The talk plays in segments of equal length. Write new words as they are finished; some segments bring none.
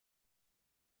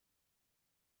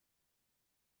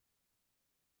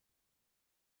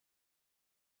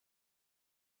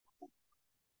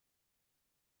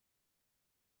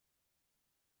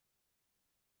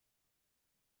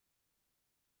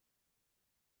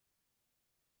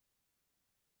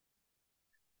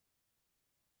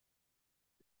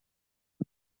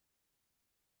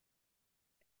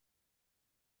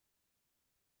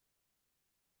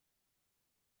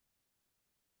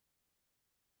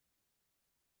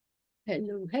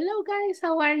Hello, hello guys,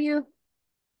 how are you?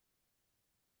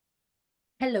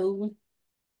 Hello.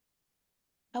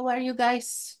 How are you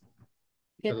guys?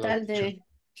 ¿Qué Hello, tal teacher. de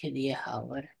qué día es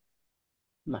ahora?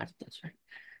 Martes, right?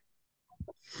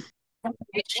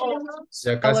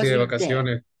 Ya How casi was de your day?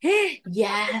 vacaciones.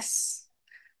 Yes.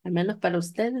 Al menos para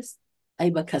ustedes hay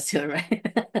vacación,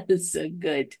 right? So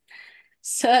good.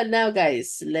 So now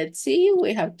guys, let's see,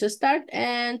 we have to start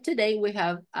and today we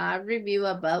have a review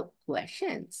about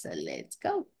questions. So let's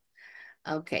go.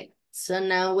 Okay, so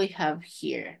now we have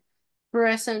here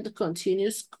present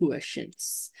continuous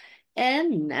questions.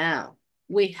 And now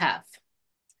we have,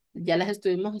 ya las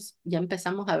estuvimos, ya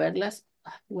empezamos a verlas.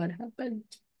 What happened?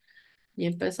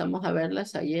 Ya empezamos a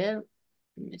verlas ayer.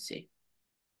 Let me see.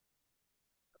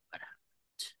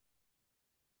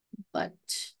 But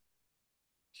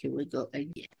here we go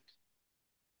again.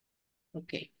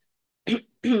 Okay.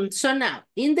 So now,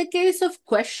 in the case of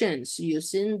questions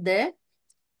using the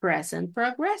present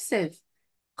progressive,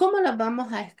 ¿cómo las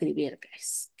vamos a escribir,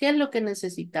 guys? ¿Qué es lo que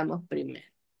necesitamos primero?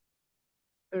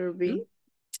 Verb,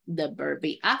 The verb.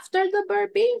 After the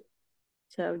verb,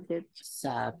 subject,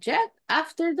 subject.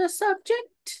 After the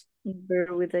subject,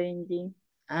 verb with ing,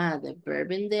 the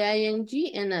verb in the ing,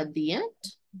 and at the end,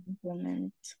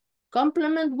 complement,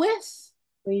 complement with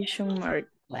question mark,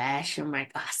 question mark.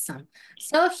 Awesome.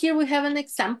 So here we have an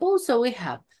example. So we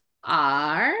have,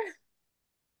 are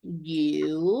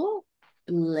you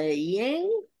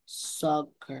playing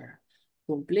soccer?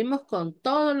 Cumplimos con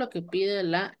todo lo que pide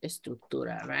la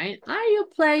estructura, right? Are you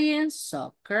playing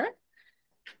soccer?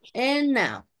 And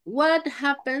now, what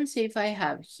happens if I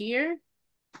have here?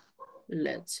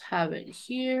 Let's have it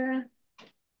here.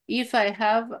 If I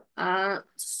have a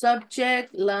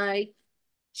subject like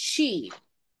she,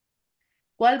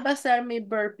 ¿cuál va a ser mi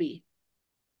verb be?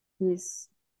 is,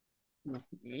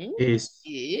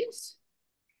 Is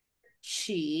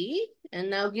she. And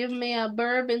now give me a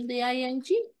verb in the ing.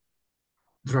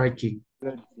 Drinking.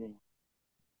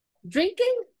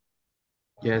 Drinking?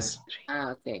 Yes.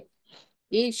 Okay.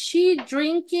 Is she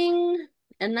drinking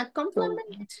and a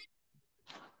complement?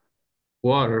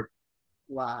 Water.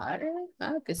 Water.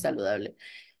 Qué saludable.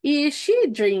 Is she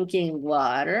drinking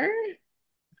water?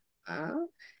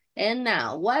 And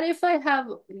now, what if I have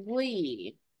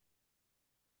we?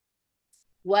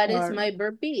 What is are, my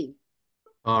verb be?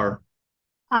 Are.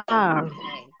 Okay.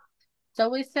 So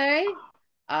we say,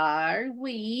 are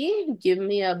we? Give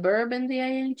me a verb in the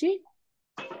ing.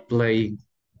 Playing.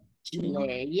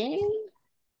 Playing.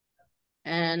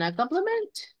 And a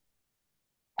complement.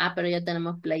 Pero ya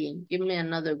tenemos playing. Give me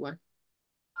another one.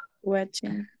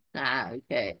 watching,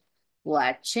 Okay.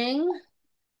 Watching.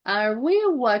 Are we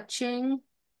watching?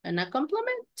 And a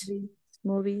complement?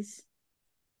 movies,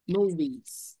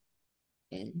 Movies.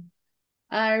 Okay.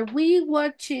 Are we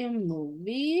watching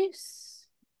movies?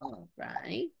 All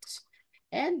right.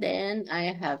 And then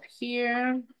I have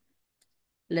here,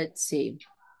 let's see,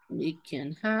 we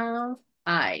can have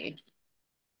I,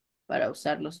 para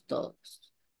usarlos todos.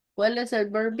 ¿Cuál es el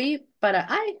verb be para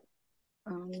I?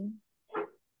 um,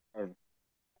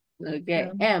 Okay,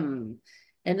 am.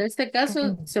 En este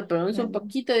caso se pronuncia un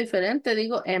poquito diferente,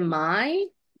 digo am I.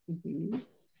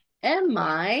 Am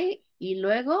I, y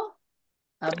luego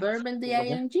a verb in the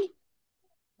ing.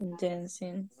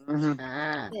 dancing,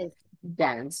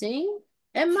 Dancing.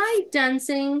 Am I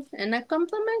dancing? And a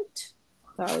complement?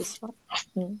 salsa,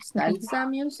 Salsa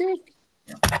music.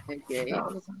 Okay.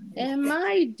 Am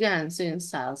I dancing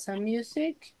salsa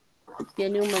music?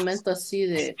 Tiene un momento así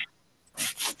de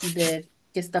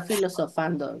que está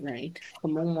filosofando, right?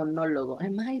 Como un monólogo.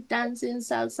 Am I dancing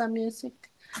salsa music?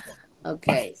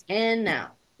 Okay. And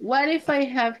now, what if I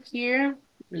have here?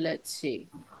 Let's see.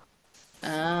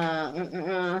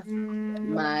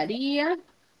 Maria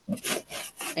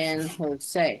and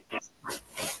Jose.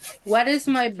 What is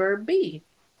my verb be?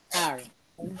 Are.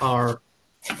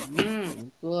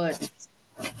 Good.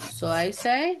 So I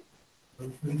say,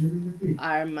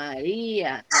 are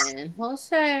Maria and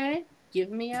Jose. Give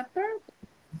me a verb.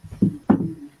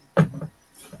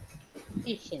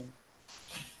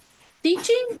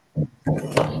 Teaching?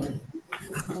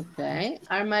 Okay.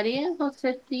 Are Maria and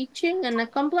Jose teaching and a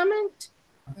complement?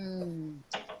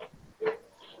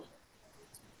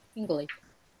 English.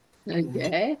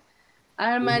 Okay.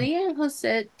 Are Maria and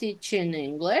Jose teaching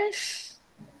English?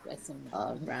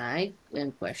 All right.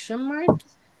 And question mark.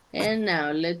 And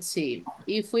now let's see.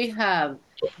 If we have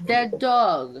the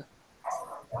dog,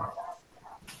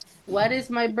 what is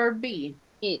my verb be?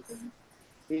 Is.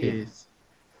 Is.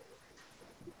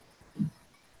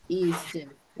 Is the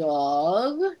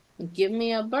dog. Give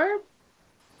me a verb.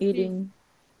 eating,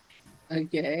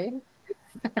 Okay.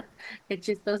 Qué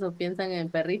chistoso, piensan en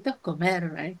perritos comer,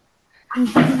 right?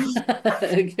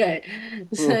 Okay,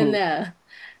 so now,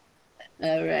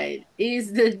 all right.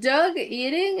 Is the dog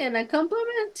eating an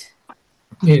accompaniment?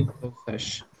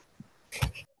 Sausage.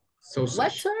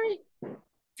 What, Sausage. sorry?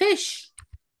 Fish.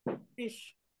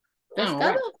 Fish. Pescado?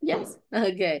 right. Yes.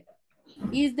 Okay.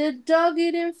 Is the dog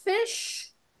eating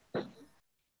fish?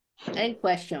 And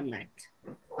question mark.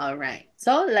 All right.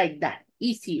 So like that.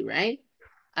 Easy, right?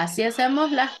 Así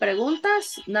hacemos las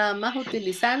preguntas, nada más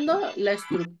utilizando la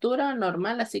estructura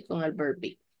normal, así con el verb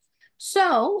be.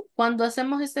 So, cuando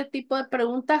hacemos este tipo de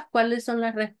preguntas, ¿cuáles son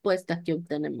las respuestas que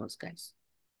obtenemos, guys?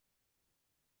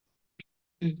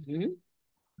 Ujú.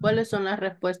 ¿Cuáles son las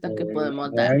respuestas que podemos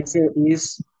The dar? answer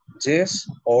is yes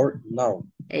or no.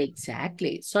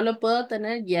 Exactly. Solo puedo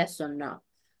tener yes o no.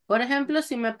 Por ejemplo,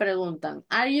 si me preguntan,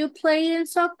 ¿Are you playing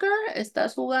soccer?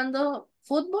 ¿Estás jugando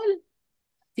fútbol?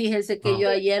 Fíjese que yo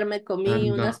ayer me comí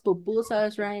I'm unas not.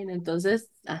 pupusas, right? Entonces,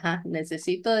 ajá,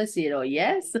 necesito decir o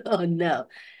yes o no.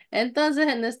 Entonces,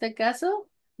 en este caso,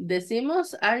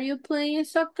 decimos, ¿Are you playing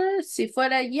soccer? Si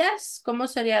fuera yes, ¿cómo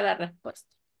sería la respuesta?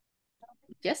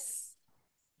 Yes.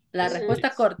 La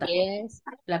respuesta corta. Yes,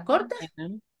 ¿La corta? I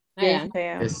am. I Yes, am. I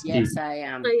am. Yes, Yes, it. I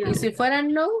am. I Y am. si fuera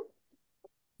no,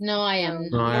 No, I am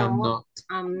No, I am No, not.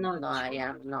 I'm not. no, I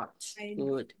am not. I-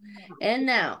 Good. And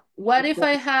now, what if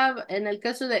I have, en el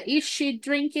caso de, is she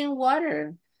drinking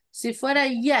water? Si fuera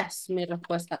yes, mi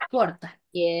respuesta corta.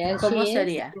 Yes, ¿Cómo she is.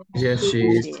 sería? Yes, she She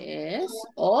is. is.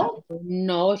 O,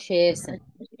 No, she isn't.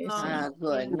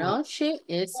 good. No, she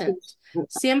isn't.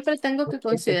 Siempre tengo que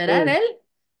considerar el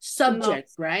subject,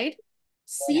 right?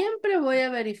 Siempre voy a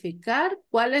verificar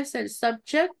cuál es el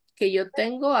subject que yo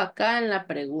tengo acá en la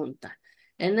pregunta.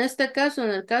 En este caso, en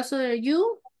el caso de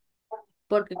you,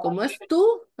 porque como es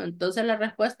tú, entonces la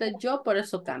respuesta es yo, por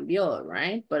eso cambió,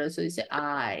 right? Por eso dice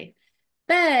I.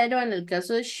 Pero en el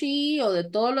caso de she o de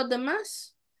todos los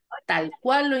demás, tal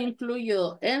cual lo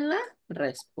incluyo en la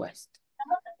respuesta.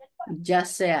 Ya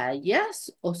sea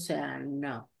yes o sea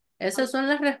no. Esas son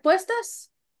las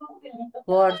respuestas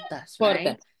cortas, Corta.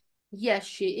 right? Yes,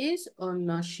 she is or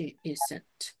no, she isn't.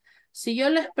 Si yo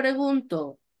les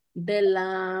pregunto de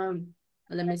la,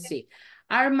 let me see.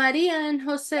 Are Maria and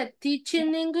Jose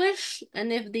teaching English?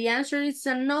 And if the answer is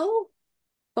a no,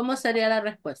 ¿cómo sería la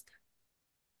respuesta?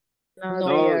 No, No,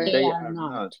 they are. they are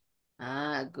not.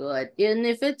 Ah, good. And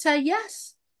if it's a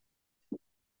yes?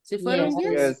 Si fuera Yes,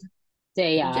 un yes?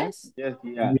 they are. Yes? Yes,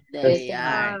 they are. They Yes,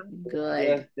 are.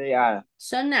 Good. They are.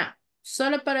 So now,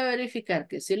 solo para verificar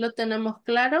que si lo tenemos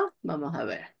claro, vamos a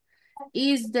ver.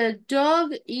 Is the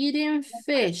dog eating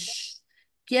fish?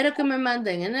 Quiero que me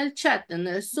manden en el chat, en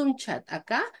el Zoom chat,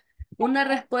 acá, una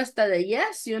respuesta de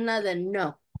yes y una de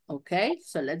no. Okay,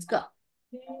 so let's go.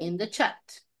 In the chat.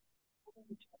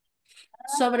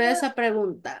 Sobre esa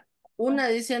pregunta, una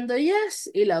diciendo yes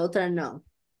y la otra no.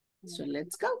 So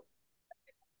let's go.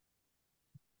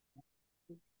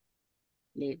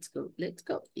 Let's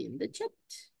go in the chat.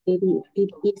 It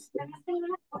is.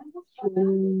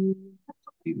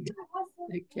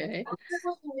 Okay.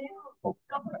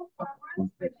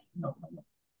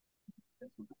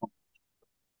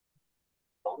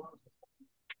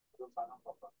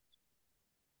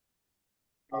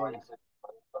 Good.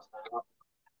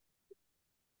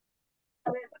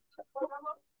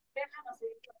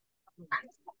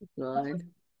 Good.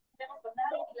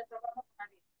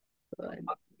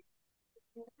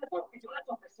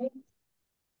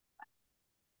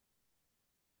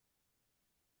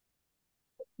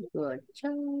 Good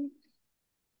job.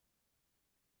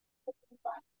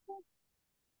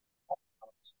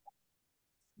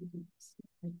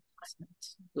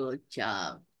 Good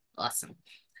job. Awesome.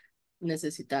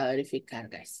 Necesitaba verificar,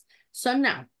 guys. So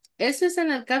now, ese es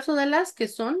en el caso de las que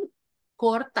son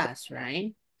cortas,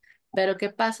 right? Pero ¿qué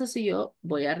pasa si yo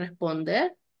voy a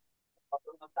responder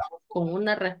con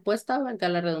una respuesta, valga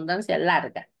la redundancia,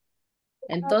 larga?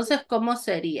 Entonces, ¿cómo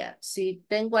sería? Si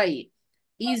tengo ahí,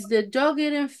 is the dog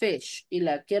eating fish? Y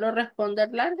la quiero responder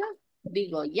larga,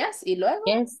 digo yes, y luego,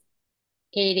 yes,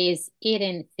 it is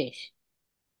eating fish.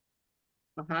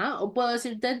 ajá, o puedo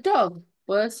decir the dog,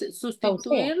 puedo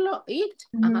sustituirlo, eat,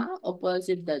 ajá, o puedo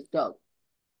decir the dog.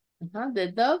 Ajá,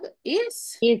 the dog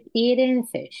is Is eating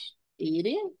fish.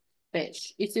 eating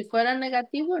fish. Y si fuera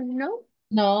negativo, no.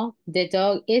 No, the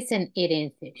dog isn't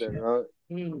eating fish.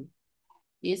 Mm.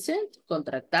 Isn't,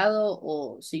 contractado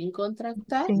o sin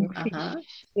contractar. Sin Ajá.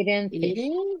 Eating fish.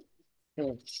 Eating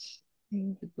fish.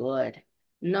 Good.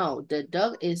 No, the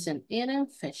dog isn't eating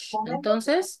fish.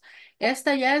 Entonces,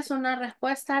 esta ya es una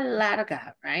respuesta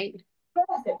larga, right?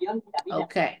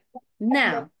 Okay.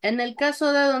 Now, en el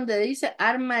caso de donde dice,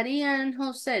 ¿Are María and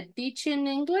José teaching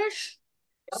English?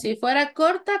 Si fuera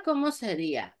corta, ¿cómo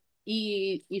sería?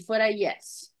 Y fuera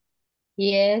yes.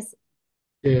 Yes,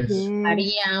 Yes.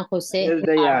 María and José Yes,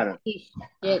 they are are. teaching.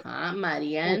 Yes, Ajá,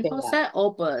 María and they José,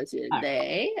 o puedo decir Are.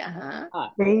 they, ajá.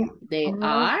 are. They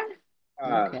are,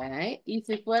 Are. okay. Y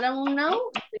si fuera un no,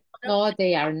 No,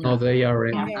 they are No, not. they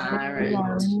aren't. aren't.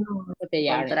 They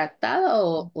aren't.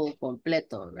 Contractado o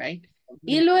completo, right?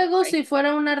 Y luego, si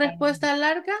fuera una respuesta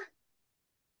larga,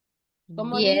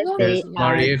 ¿cómo Yes, digo? they Yes, are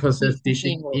Maria Jose is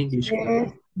teaching teaching English.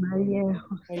 English. María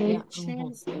María José. and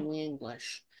José. In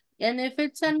English. And if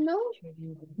it's a no,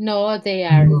 No, they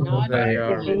are No, not they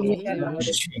are teaching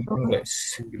teaching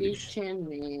English.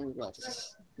 teaching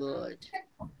English. Good.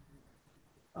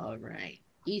 All right.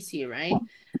 Easy, right?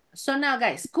 So now,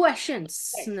 guys,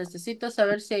 questions. Necesito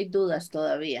saber si hay dudas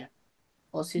todavía.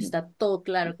 O si está todo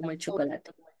claro como el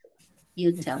chocolate.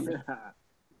 You tell me.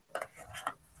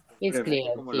 It's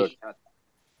clear. Como Sí. los chats.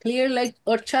 Clear like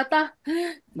horchata?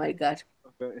 My God.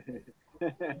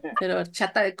 Pero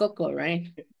horchata de coco, right?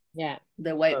 Yeah.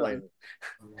 The white one.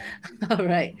 All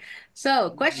right.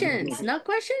 So, questions. No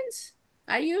questions?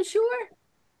 Are you sure?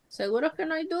 ¿Seguros que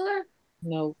no hay duda?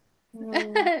 No.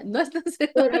 No están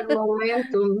Por el seguros.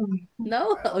 momento.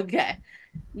 No? Okay.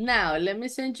 Now, let me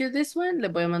send you this one. Le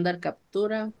voy a mandar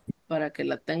captura para que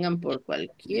la tengan por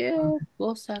cualquier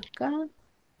cosa acá.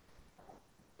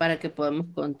 Para que podamos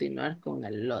continuar con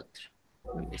el otro.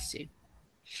 Let me see.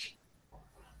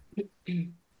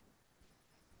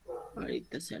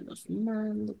 Ahorita se los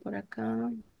mando por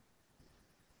acá.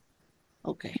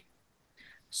 Okay.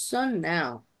 So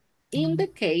now, in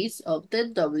the case of the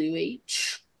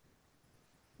WH,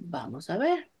 vamos a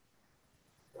ver.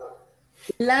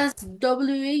 Las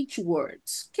WH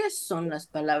words. ¿Qué son las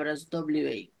palabras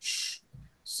WH?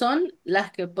 Son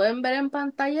las que pueden ver en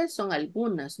pantalla, son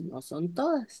algunas, no son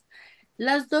todas.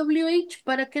 Las WH,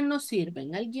 ¿para qué nos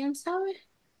sirven? ¿Alguien sabe?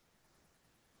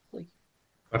 Uy.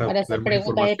 Para hacer dar más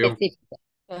preguntas información.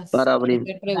 específicas. Para abrir.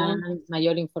 Dan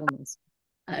mayor información.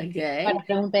 Okay. Para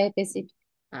preguntas específicas.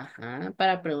 Ajá,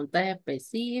 para preguntas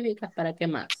específicas, ¿para qué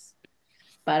más?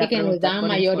 Para Sí, que nos preguntar dan por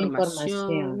mayor información.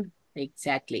 información.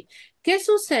 Exactly. ¿Qué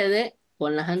sucede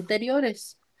con las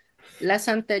anteriores? Las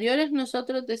anteriores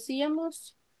nosotros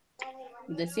decíamos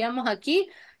aquí,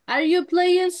 ¿Are you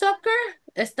playing soccer?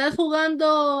 ¿Estás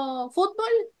jugando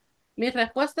fútbol? Mis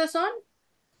respuestas son,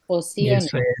 O sí o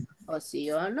no. o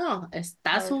sí o no.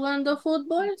 ¿Estás jugando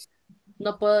fútbol?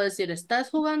 No puedo decir, ¿estás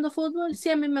jugando fútbol? Sí,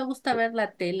 a mí me gusta ver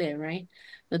la tele, right?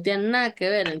 No tiene nada que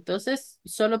ver. Entonces,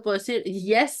 solo puedo decir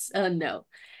yes o no.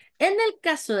 En el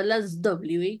caso de las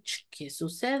WH, ¿qué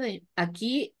sucede?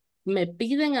 Aquí me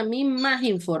piden a mí más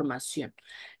información.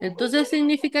 Entonces,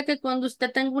 significa que cuando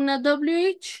usted tenga una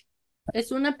WH,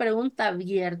 es una pregunta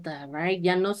abierta, right?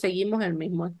 Ya no seguimos el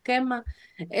mismo esquema.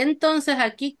 Entonces,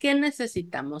 aquí, ¿qué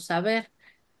necesitamos saber?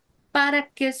 ¿Para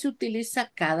qué se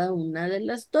utiliza cada una de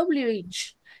las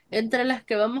WH? Entre las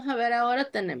que vamos a ver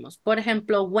ahora tenemos, por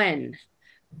ejemplo, when.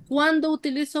 ¿Cuándo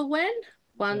utilizo when?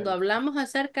 Cuando hablamos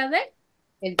acerca de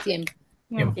El tiempo.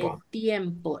 el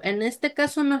tiempo. En este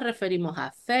caso nos referimos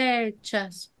a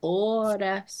fechas,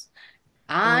 horas,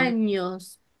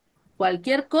 años,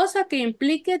 cualquier cosa que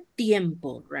implique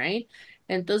tiempo, right?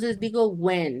 Entonces digo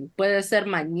when. Puede ser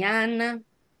mañana,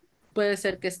 puede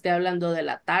ser que esté hablando de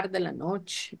la tarde, la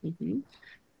noche. Ujú.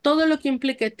 Todo lo que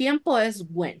implique tiempo es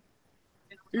when.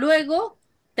 Luego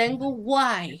tengo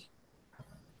why.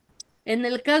 En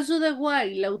el caso de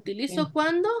why, ¿la utilizo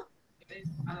cuando?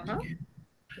 Ajá.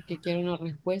 Porque quiero una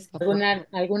respuesta.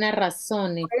 Alguna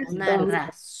razón. Una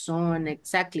razón,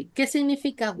 exactly. ¿Qué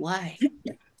significa why?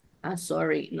 Ah,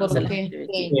 sorry, no se ¿Por la qué?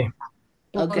 escribí.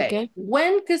 ¿Por Ok. qué?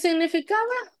 When, ¿qué significaba?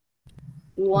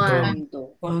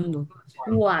 ¿Cuándo? ¿Cuándo?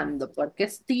 ¿Cuándo? Porque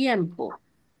es tiempo.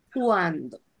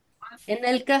 ¿Cuándo? En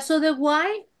el caso de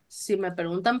why, si me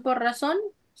preguntan por razón,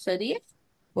 sería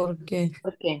 ¿Por qué?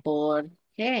 ¿Por qué? ¿por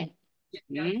qué?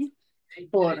 ¿Mm?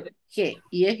 ¿Por qué?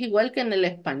 Y es igual que en el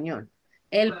español.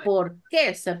 El por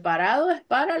qué separado es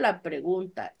para la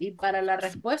pregunta y para la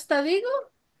respuesta digo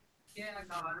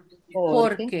 ¿Por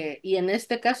por qué? qué. Y en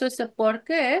este caso ese por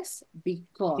qué es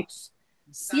because.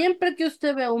 Siempre que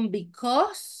usted vea un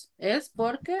because es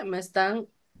porque me están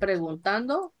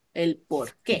preguntando el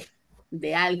por qué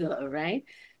de algo, right?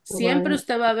 Siempre Bueno,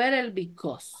 usted va a ver el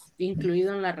because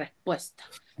incluido en la respuesta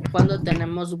cuando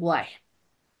tenemos why.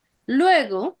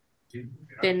 Luego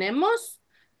tenemos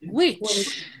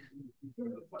which.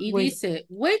 Y Which. dice,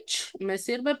 which me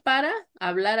sirve para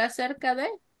hablar acerca de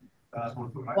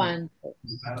 ¿Cuánto?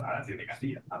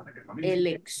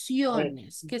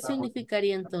 Elecciones. ¿Qué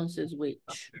significaría entonces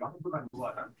which?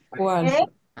 ¿Cuál?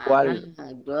 ¿Cuál?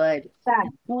 Good.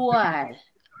 ¿Cuál?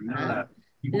 Ah,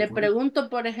 Le pregunto,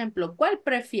 por ejemplo, ¿cuál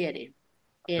prefiere?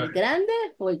 ¿El grande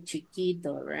o el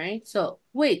chiquito? Right? So,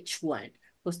 which one?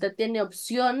 Usted tiene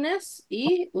opciones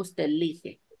y usted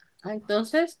elige.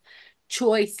 Entonces,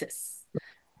 choices.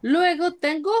 Luego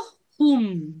tengo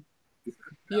whom.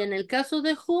 Y en el caso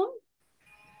de whom,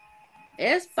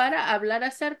 es para hablar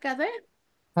acerca de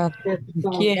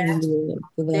 ¿Quién?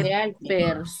 De alguien.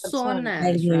 Persona. personas,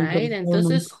 Alguien, right? persona.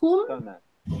 Entonces, whom,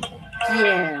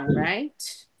 ¿quién, right?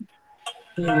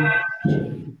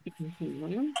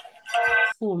 Ujú.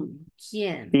 Whom,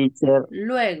 ¿quién? Teacher,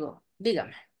 Luego,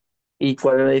 dígame. ¿y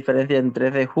cuál es la diferencia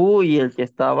entre the who y el que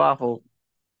está abajo?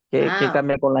 ¿Qué Ah,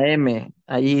 cambia con la M?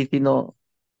 Ahí sí no,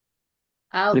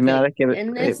 ok. primera vez que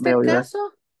En este veo yo eso.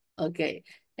 caso, ok.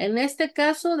 En este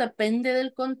caso depende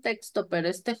del contexto, pero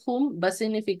este whom va a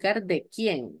significar de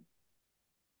quién.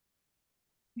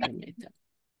 Permítame.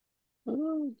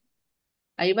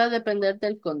 Ahí va a depender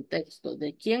del contexto,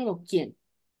 de quién o quién.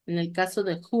 En el caso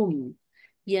de whom.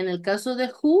 Y en el caso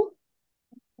de who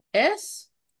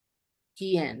es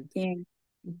quién. ¿Quién?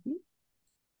 Ujú.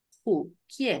 Who,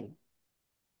 quién.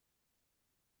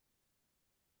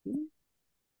 Ujú.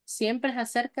 Siempre es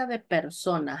acerca de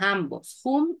personas, ambos,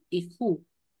 whom y who.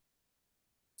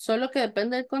 Solo que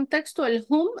depende del contexto, el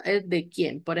whom es de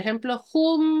quién. Por ejemplo,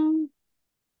 ¿Quién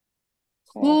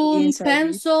whom sabe?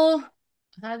 pencil,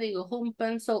 digo, whom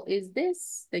pencil is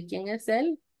this? ¿De quién es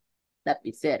el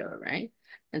lapicero, right?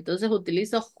 Entonces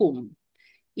utilizo whom.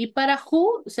 Y para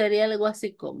who sería algo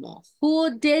así como, who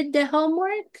did the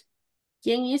homework?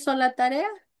 ¿Quién hizo la tarea?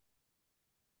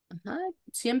 Ajá,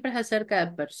 siempre es acerca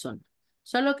de persona.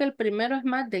 Solo que el primero es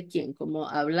más de quién, como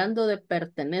hablando de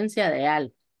pertenencia de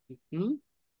algo. Ujú.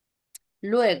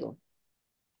 Luego,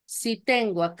 si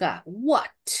tengo acá, what?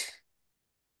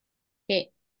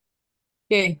 ¿Qué?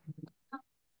 ¿Qué?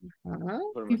 Ajá.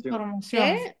 Información.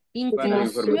 ¿Qué?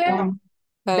 Inclusive,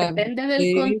 Para depende del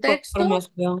pedir contexto,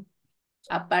 información.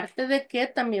 aparte de qué,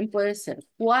 también puede ser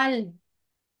cuál,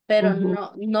 pero Ujú.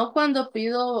 no cuando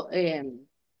pido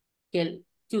que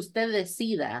usted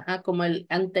decida, como el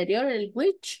anterior, el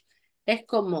which, es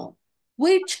como,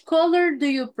 which color do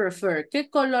you prefer? ¿Qué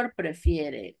color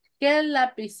prefiere? ¿Qué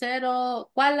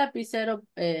lapicero, cuál lapicero,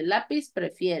 lápiz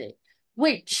prefiere?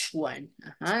 Which one?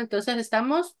 Entonces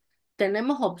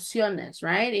tenemos opciones,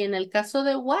 right? Y en el caso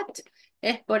de what,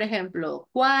 es por ejemplo,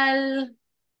 ¿cuál?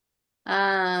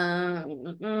 ah,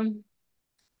 mm, mm,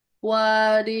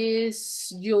 What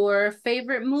is your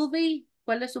favorite movie?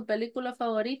 ¿Cuál es su película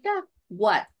favorita?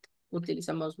 What?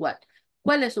 Utilizamos what.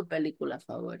 ¿Cuál es su película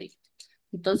favorita?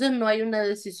 Entonces no hay una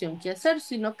decisión que hacer,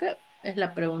 sino que es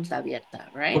la pregunta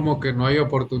abierta, right? Como que no hay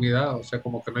oportunidad, o sea,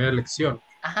 como que no hay elección.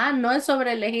 No es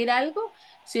sobre elegir algo,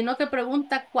 sino que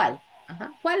pregunta cuál.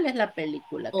 ¿Cuál es la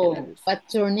película que le O gusta?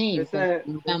 what's your name?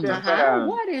 Como preguntamos.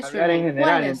 What is your name?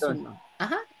 ¿Cuál es su nombre?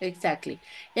 Exactly.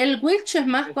 El which es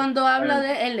más cuando habla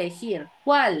de elegir.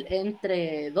 ¿Cuál?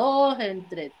 Entre dos,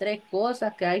 entre tres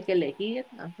cosas que hay que elegir.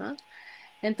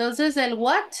 Entonces el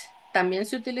what también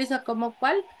se utiliza como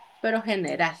cuál, pero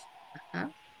general.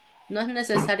 Ajá. No es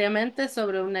necesariamente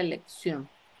sobre una elección.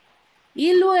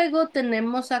 Y luego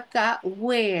tenemos acá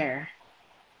where.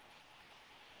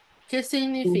 ¿Qué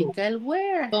significa el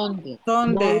where? ¿Dónde?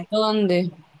 ¿Dónde?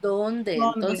 ¿Dónde? ¿Dónde? ¿Dónde?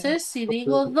 Entonces, si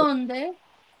digo dónde,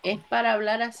 es para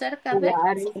hablar acerca de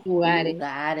Lugares. Lugares.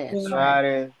 lugares,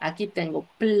 right? Aquí tengo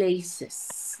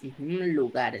places,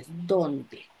 lugares,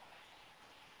 ¿dónde?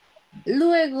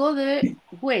 Luego de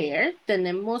where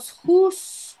tenemos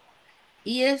whose,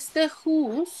 y este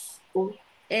whose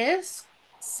es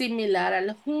similar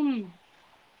al whom,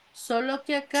 solo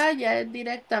que acá ya es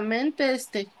directamente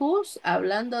este whose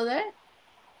hablando de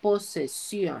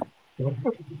posesión.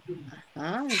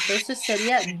 Entonces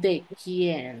sería de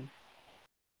quién.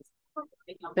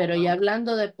 Pero ya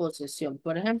hablando de posesión,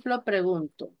 por ejemplo,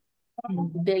 pregunto,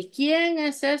 ¿de quién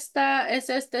es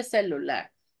este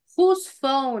celular? Whose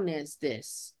phone is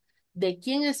this? ¿De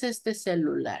quién es este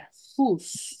celular?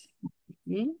 Whose.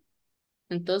 ¿Mm?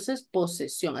 Entonces,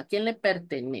 posesión, ¿a quién le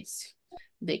pertenece?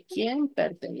 ¿De quién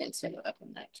pertenece? Lo voy a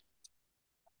poner aquí.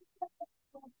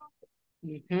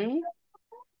 Ujú.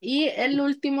 Y el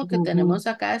último que tenemos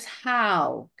acá es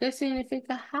how. ¿Qué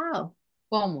significa how?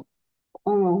 ¿Cómo?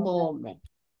 ¿Cómo?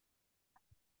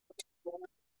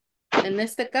 En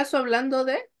este caso, hablando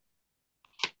de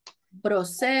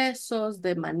procesos,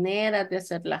 de maneras de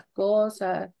hacer las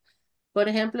cosas. Por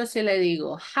ejemplo, si le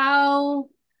digo, how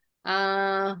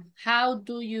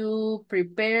do you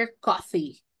prepare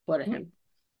coffee? por ejemplo.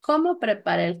 ¿Cómo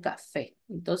prepara el café?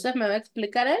 Entonces me va a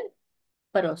explicar el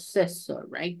proceso,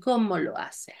 right? ¿Cómo lo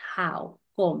hace? How,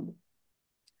 ¿cómo?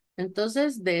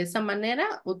 Entonces, de esa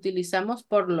manera utilizamos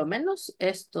por lo menos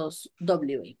estos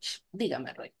WH.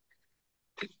 Dígame, Roy.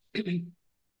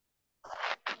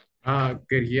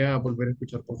 Quería volver a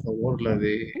escuchar, por favor, la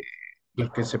de las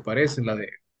que se parecen, la de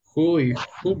who y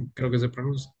whom, creo que se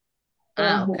pronuncia,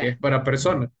 Ok. que es para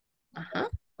persona. Ajá,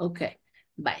 ok.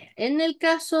 Vaya, en el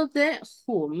caso de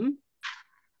whom,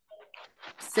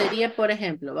 sería, por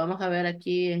ejemplo, vamos a ver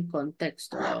aquí en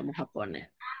contexto, la vamos a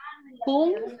poner.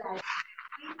 Whom,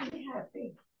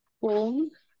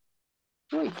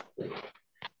 uy,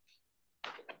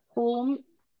 whom,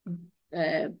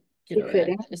 quiero ver,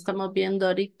 Diferente. estamos viendo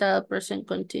ahorita present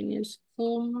continuous.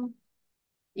 Whom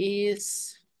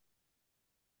is,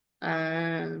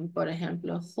 por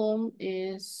ejemplo, whom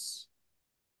is,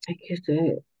 Hay que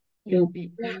ser mm,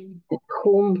 mm, mm,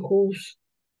 whom, whose.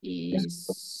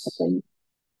 is,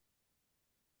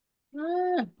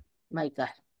 my God,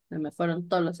 se me fueron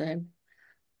todos los ejemplos.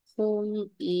 Whom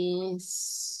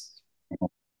is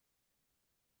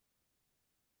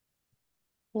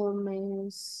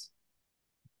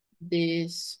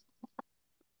this,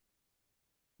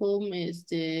 whom is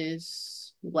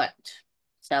this, what?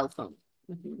 Cell phone.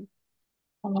 Ujú.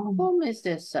 Whom is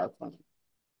this cell phone?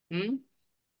 ¿Mm?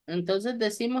 Entonces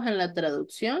decimos en la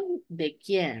traducción de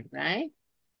quién, right?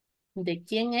 ¿De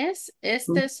quién es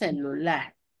este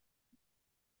celular?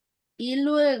 Y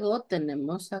luego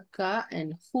tenemos acá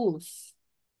en whose.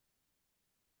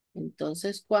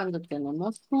 Entonces cuando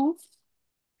tenemos whose,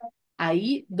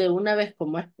 ahí de una vez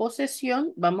como es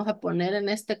posesión, vamos a poner en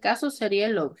este caso sería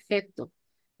el objeto.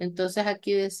 Entonces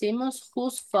aquí decimos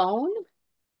whose phone,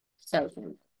 cell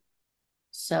phone.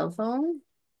 Cell phone,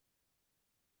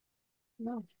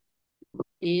 no,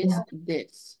 is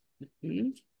this.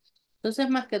 Ujú. Entonces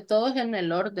más que todo es en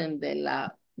el orden de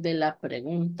la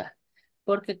pregunta.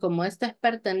 Porque como esta es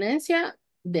pertenencia,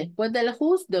 después del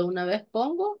whose de una vez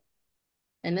pongo,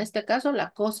 en este caso la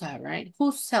cosa, right?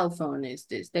 Whose cell phone is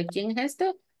this? ¿De quién es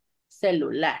este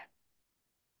celular?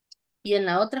 Y en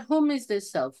la otra, whom is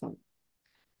this cell phone?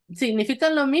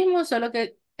 Significan lo mismo, solo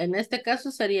que en este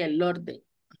caso sería el orden.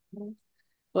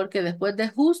 Porque después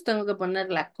de whose tengo que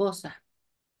poner la cosa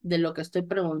de lo que estoy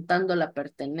preguntando la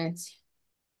pertenencia.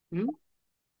 ¿Mm?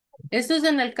 Esto es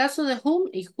en el caso de whom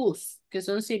y whose, que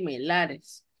son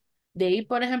similares. De ahí,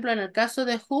 por ejemplo, en el caso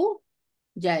de who,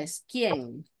 ya es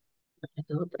quién.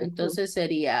 Entonces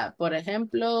sería, por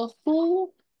ejemplo,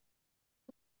 who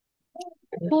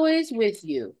is with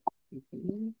you?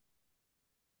 Ujú.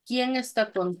 ¿Quién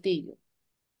está contigo?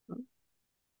 ¿No?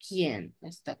 ¿Quién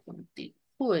está contigo?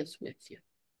 Who is with you?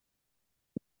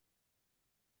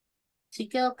 ¿Sí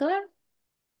quedó claro?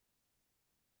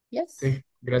 Yes. Sí,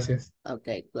 gracias. Ok,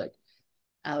 good.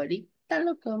 Ahorita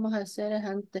lo que vamos a hacer es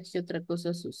antes que otra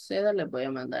cosa suceda, les voy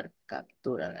a mandar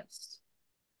capturas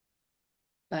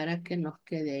para que nos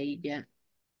quede ahí ya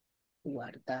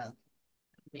guardado.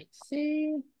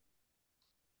 Sí,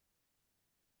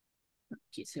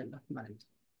 aquí se los mando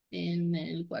en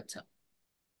el WhatsApp.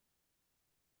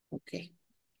 Ok.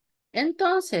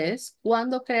 Entonces,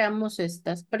 cuando creamos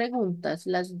estas preguntas,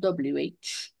 las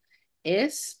WH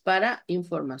es para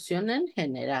información en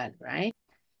general, right?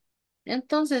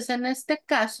 Entonces, en este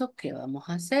caso, ¿qué vamos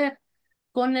a hacer?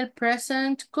 Con el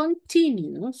present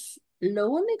continuous,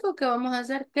 lo único que vamos a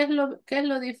hacer, qué es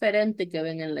lo diferente que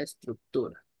ven en la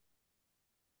estructura?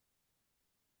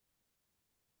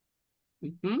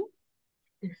 Ujú.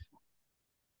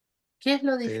 ¿Qué es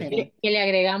lo diferente? Que le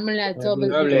agregamos la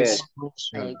double Hables.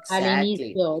 al Exactly.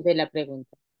 inicio de la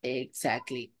pregunta.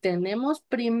 Exactly. Tenemos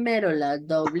primero la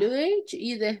WH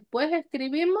y después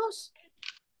escribimos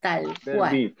tal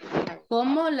cual.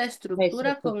 Como la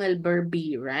estructura Eso, con el verb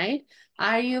be, right?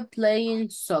 Are you playing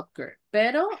soccer?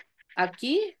 Pero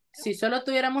aquí, si solo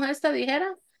tuviéramos esta,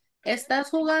 dijera,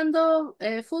 ¿estás jugando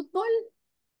fútbol?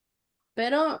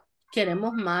 Pero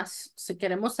queremos más, si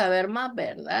queremos saber más,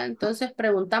 ¿verdad? Entonces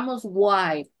preguntamos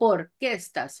why, ¿por qué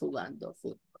estás jugando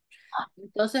fútbol?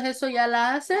 Entonces eso ya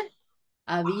la hace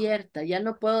abierta, ya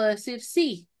no puedo decir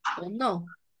sí o no,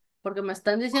 porque me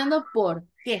están diciendo por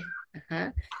qué.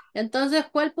 Ajá. Entonces,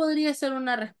 ¿cuál podría ser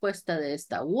una respuesta de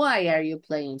esta? Why are you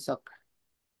playing soccer?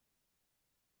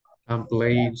 I'm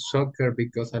playing soccer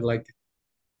because I like it.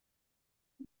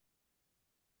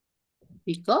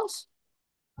 Because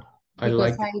I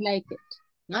because like I it. like it.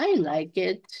 I like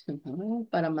it. Ujú,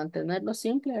 para mantenerlo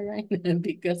simple, right?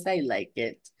 Because I like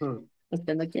it.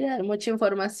 Usted no quiere dar mucha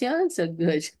información, so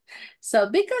good. So,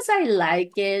 because I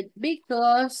like it,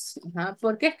 because. Ajá.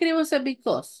 ¿Por qué escribo ese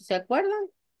because? ¿Se acuerdan?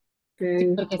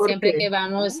 Porque ¿Por siempre que qué?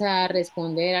 vamos a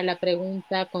responder a la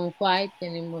pregunta con why,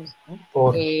 tenemos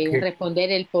Porque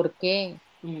responder el por qué.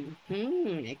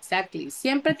 Exactly.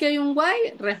 Siempre que hay un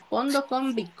why, respondo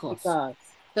con because. Because.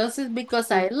 Entonces,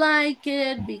 because I like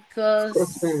it, because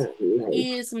Like,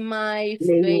 is my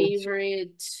language.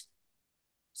 favorite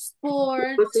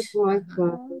sport. Because it's my Ajá.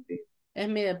 favorite. Es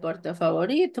mi deporte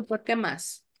favorito. ¿Por qué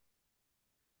más?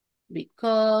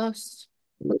 Because.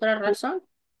 ¿Otra razón?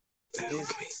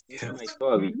 My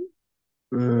hobby.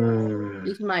 Ujú.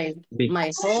 It's my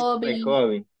My hobby.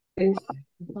 hobby. It's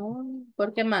Oh,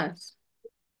 ¿por qué más?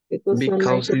 because I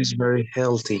like it. it's very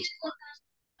healthy.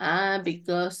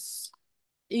 Because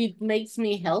it makes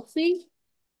me healthy.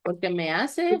 Porque me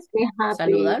hace Makes me happy.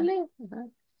 saludable.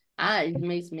 Ajá. It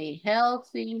makes me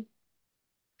healthy,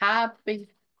 happy.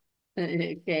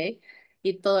 Okay.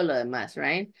 Y todo lo demás,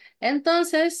 right?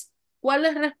 Entonces,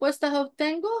 ¿cuáles respuestas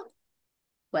obtengo?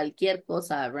 Cualquier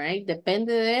cosa, right?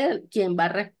 Depende de quién va a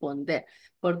responder,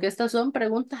 porque estas son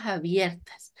preguntas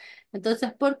abiertas.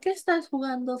 Entonces, ¿por qué estás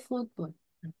jugando fútbol?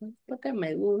 Ujú. Porque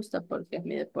me gusta, porque es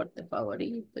mi deporte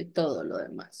favorito y todo lo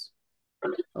demás.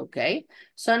 Ok.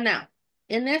 So now,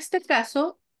 en este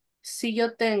caso, si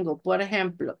yo tengo, por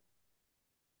ejemplo,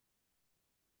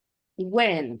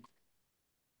 when,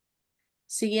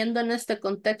 siguiendo en este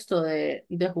contexto de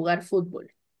jugar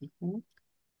fútbol, ujú,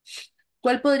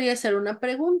 ¿cuál podría ser una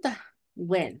pregunta?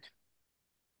 When.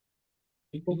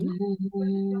 Ujú.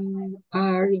 When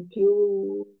are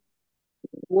you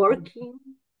working?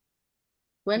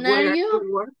 When are Where are you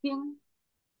you working?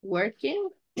 working?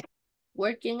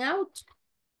 Working out.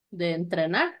 De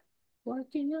entrenar.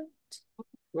 Working out.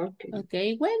 Working.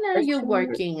 Okay. When are you Question mark.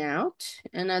 working out?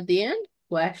 And at the end,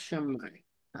 question mark.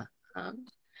 Ajá.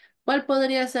 ¿Cuál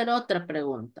podría ser otra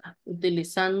pregunta?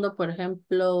 Utilizando, por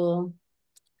ejemplo,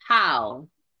 how.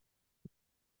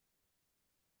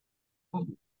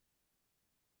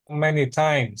 many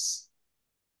times.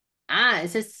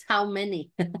 Ese es how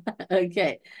many.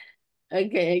 Okay.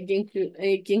 Okay,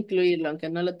 hay que incluirlo, aunque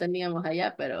no lo teníamos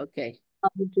allá, pero okay. How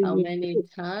do How you many do?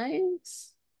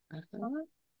 times? Ajá.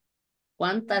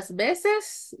 ¿Cuántas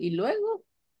veces? Y luego,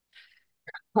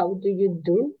 How do you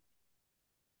do?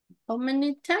 how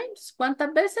many times?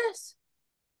 ¿Cuántas veces?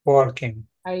 Working.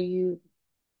 Are you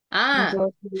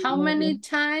How many working?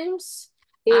 times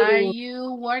are Eating.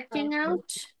 you working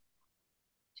out?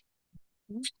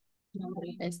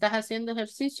 ¿Estás haciendo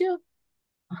ejercicio?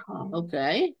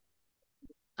 Okay.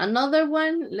 Another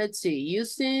one, let's see,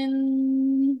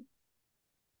 using,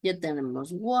 ya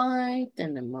tenemos why,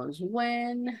 tenemos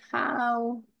when,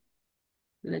 how,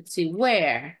 let's see,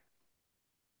 where,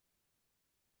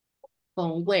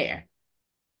 con where,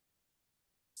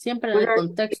 siempre en Where el are you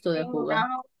contexto de living jugar.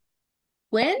 now?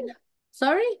 When?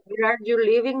 Sorry? Where are you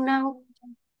living now?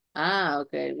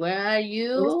 Okay, where are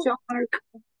you Question mark.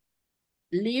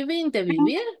 living, de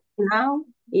vivir? Now?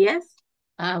 Yes.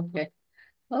 Okay,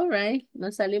 all right,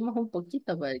 nos salimos un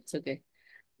poquito, but it's okay.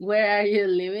 Where are you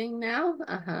living now?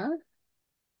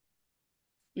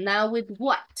 Now with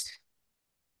what?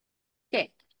 ¿Qué?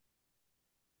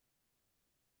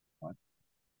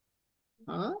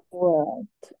 Huh? What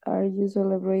are you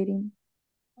celebrating?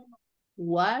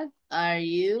 What are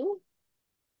you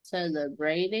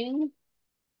celebrating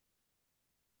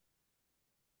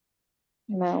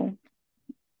Now.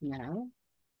 now?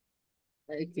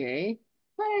 Okay.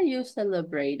 What are you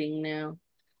celebrating now?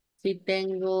 Si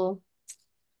tengo,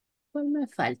 ¿cuál me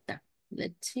falta?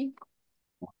 Let's see.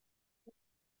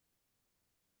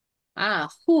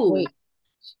 Who? Wait,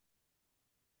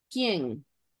 ¿Quién?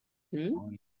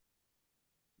 ¿Mm?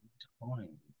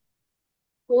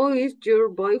 Who is your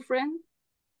boyfriend?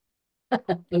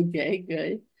 Okay,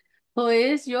 good. Who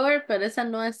is your, pero esa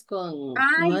no es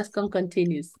I. con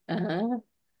continuous. Ajá.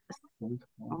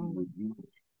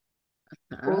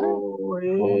 Ajá.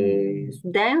 Who is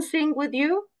dancing with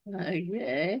you?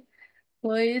 Okay.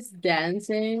 Who is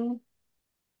dancing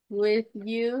with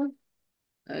you?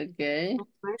 Okay.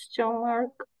 Question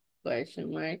mark.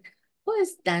 Question mark. Who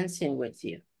is dancing with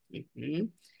you? Ujú.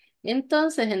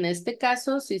 Entonces, en este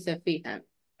caso, si se fijan,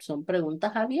 son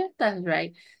preguntas abiertas,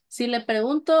 right? Si le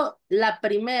pregunto la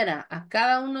primera a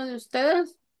cada uno de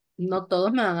ustedes, no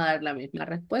todos me van a dar la misma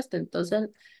respuesta. Entonces,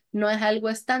 no es algo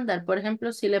estándar. Por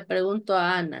ejemplo, si le pregunto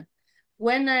a Ana,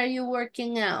 when are you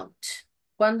working out?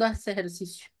 ¿Cuándo haces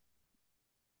ejercicio?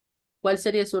 ¿Cuál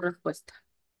sería su respuesta?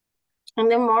 In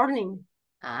the morning.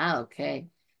 Okay.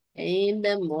 In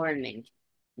the morning.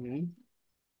 Mm.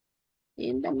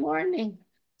 In the morning.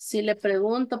 Si le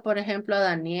pregunto, por ejemplo, a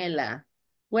Daniela,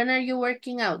 when are you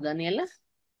working out, Daniela?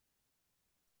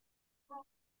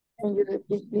 Can you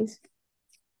repeat, please?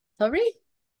 Sorry?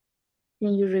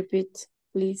 Can you repeat,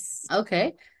 please?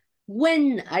 Okay.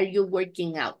 When are you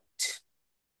working out?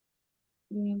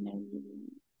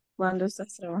 ¿Cuándo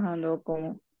estás trabajando o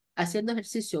cómo? Haciendo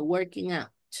ejercicio, working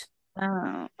out.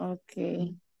 Ah,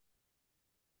 okay.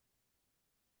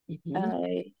 Ujú.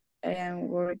 I am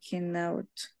working out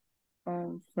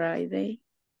on Friday.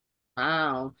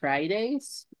 On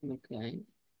Fridays. Okay.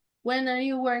 When are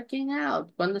you working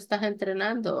out? ¿Cuándo estás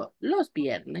entrenando? Los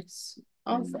viernes.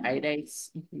 On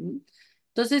Fridays. Ujú.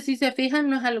 Entonces, si se fijan,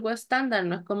 no es algo estándar,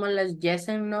 no es como las yes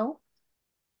and no,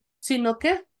 sino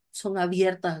que son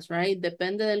abiertas, right?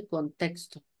 Depende del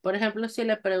contexto. Por ejemplo, si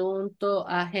le pregunto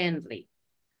a Henry,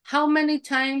 how many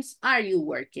times are you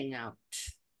working out?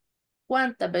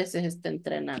 ¿Cuántas veces está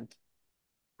entrenando?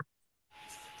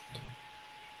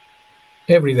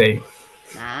 Every day.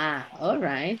 All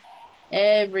right.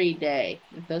 Every day.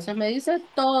 Entonces me dice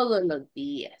todos los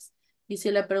días. Y si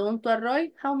le pregunto a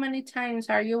Roy, how many times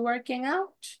are you working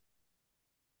out?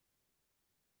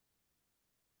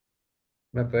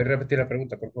 ¿Me puedes repetir la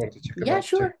pregunta, por favor, teacher? Que Yeah, no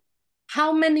escuché. sure.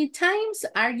 How many times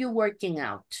are you working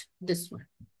out? This one.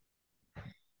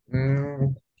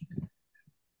 Mm,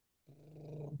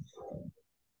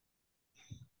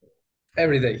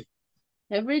 every day.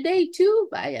 Every day too.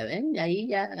 Vaya, ven, ahí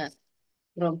ya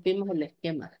rompimos el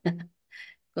esquema.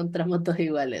 Encontramos dos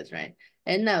iguales, right?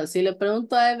 And now, si le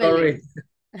pregunto a Evelyn, Sorry.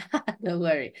 don't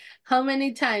worry. How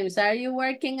many times are you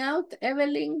working out,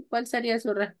 Evelyn? ¿Cuál sería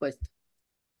su respuesta?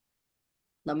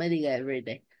 No me diga every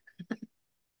day.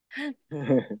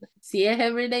 Si es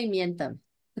every day, mientan.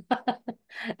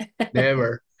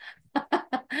 Never.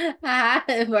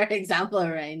 For example,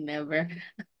 right? Never.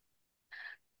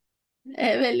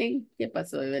 Evelyn, ¿qué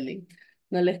pasó, Evelyn?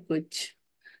 No le escucho.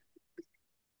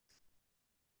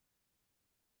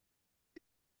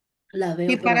 La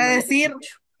veo, Y pero para no la decir,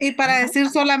 escucho. y para Ajá. decir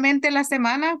solamente la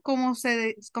semana, cómo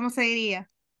se diría?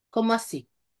 ¿Cómo así?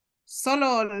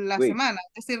 Solo la Week. semana,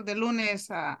 es decir, de lunes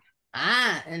a...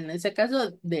 En ese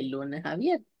caso, de lunes a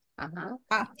viernes. Ajá.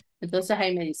 Ah, Entonces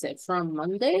ahí me dice, from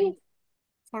Monday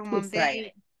for to Monday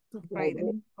Friday. to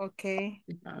Friday. Ok.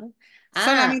 Ajá.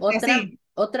 Solamente así.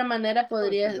 Otra manera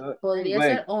podría Week.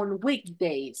 ser on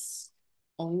weekdays.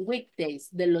 On weekdays,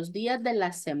 de los días de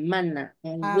la semana.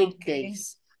 On Ah, ok.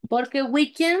 weekdays. Porque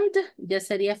weekend ya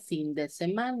sería fin de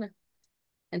semana.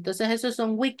 Entonces esos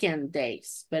son weekend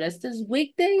days. Pero este es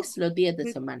weekdays, los días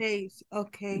de semana. Weekdays,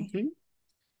 ok. Ujú.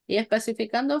 Y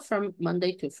especificando from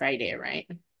Monday to Friday, right?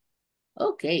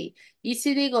 Okay. Y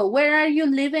si digo, where are you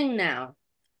living now?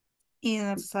 Y en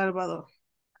El Salvador.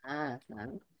 Ajá.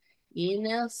 En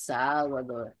El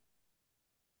Salvador.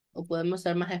 O podemos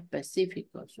ser más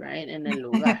específicos, right? En el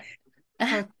lugar.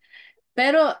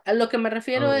 Pero a lo que me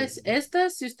refiero Oh, es,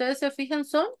 estas, si ustedes se fijan,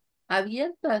 son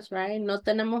abiertas, right? No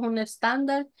tenemos un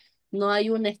estándar, no hay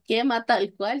un esquema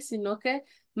tal cual, sino que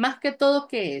más que todo,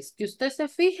 ¿qué es? Que usted se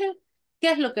fije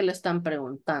qué es lo que le están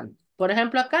preguntando. Por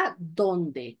ejemplo, acá,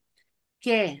 ¿dónde?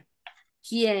 ¿Qué?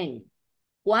 ¿Quién?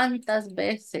 ¿Cuántas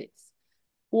veces?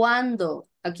 ¿Cuándo?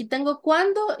 Aquí tengo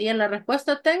cuándo y en la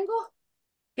respuesta tengo,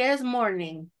 ¿qué es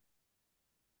morning?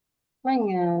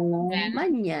 Mañana.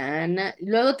 Mañana.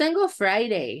 Luego tengo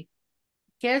Friday.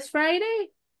 ¿Qué es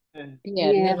Friday?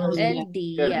 Viernes. El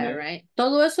día, Viernes. right?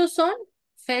 Todo eso son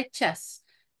fechas.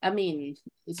 I mean,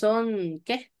 son,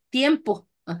 ¿qué? Tiempo.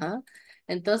 Ajá.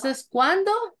 Entonces,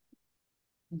 ¿cuándo?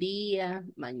 Día,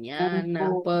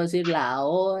 mañana, Ujú. puedo decir la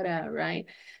hora, right?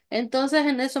 Entonces,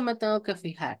 en eso me tengo que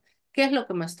fijar. ¿Qué es lo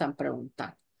que me están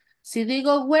preguntando? Si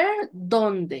digo where,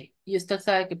 ¿dónde? Y usted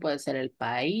sabe que puede ser el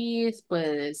país,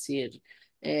 puede decir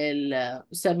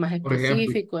ser más por ejemplo,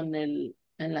 específico en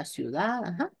la ciudad.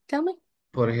 Ajá, tell me.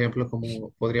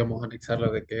 como podríamos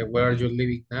anexarla de que where are you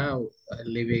living now?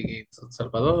 Living in San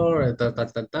Salvador,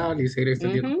 tal, y seguir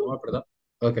extendiendo por Ujú. más, ¿verdad?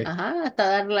 Ok. Ajá, hasta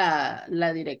dar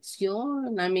la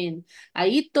dirección. I mean,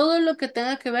 ahí todo lo que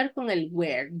tenga que ver con el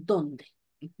where, ¿dónde?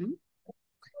 Ujú.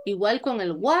 Igual con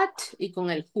el what y con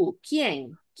el who.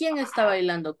 ¿Quién? ¿Quién está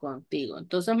bailando contigo?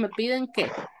 Entonces me piden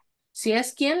que, si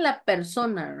es quién, la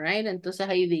persona, right? Entonces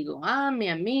ahí digo, mi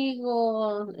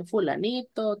amigo,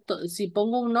 fulanito. Si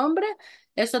pongo un nombre,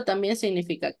 eso también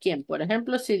significa quién. Por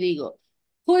ejemplo, si digo,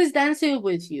 who is dancing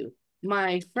with you?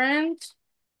 My friend,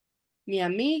 mi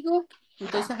amigo.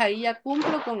 Entonces ahí ya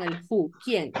cumplo con el who.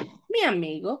 ¿Quién? Mi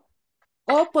amigo.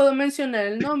 O puedo mencionar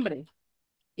el nombre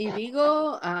y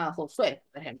digo a Josué,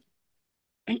 por ejemplo.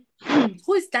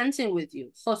 Who is dancing with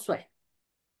you? Josué.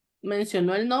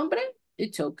 ¿Mencionó el nombre?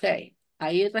 It's okay.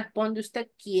 Ahí responde usted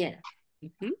quién.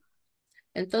 Ujú.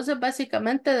 Entonces,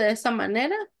 básicamente de esa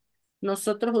manera,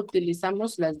 nosotros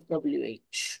utilizamos las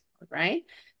WH, right?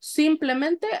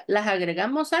 Simplemente las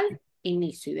agregamos al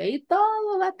inicio. Y de ahí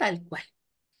todo va tal cual.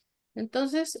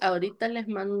 Entonces, ahorita les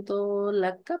mando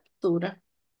la captura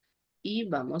y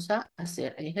vamos a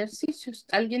hacer ejercicios.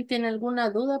 ¿Alguien tiene alguna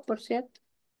duda, por cierto?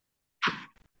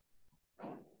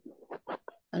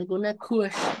 ¿Alguna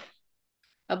question?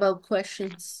 About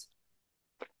questions?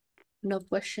 No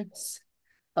questions?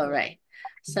 All right.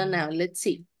 So now let's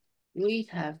see. We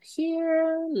have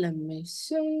here, let me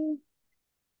see.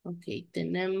 Ok,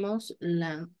 tenemos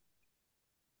la...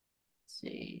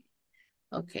 Sí.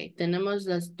 Ok, tenemos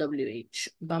las WH.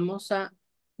 Vamos a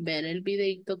ver el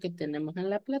videito que tenemos en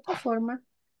la plataforma.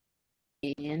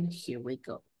 And here we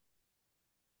go.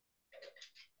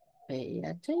 Pay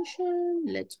attention.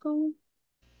 Let's go.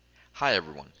 Hi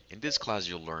everyone, in this class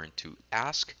you'll learn to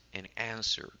ask and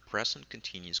answer present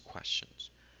continuous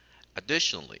questions.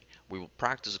 Additionally, we will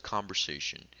practice a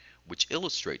conversation which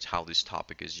illustrates how this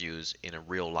topic is used in a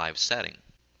real-life setting.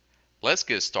 Let's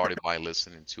get started by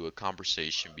listening to a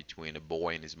conversation between a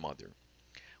boy and his mother,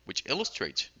 which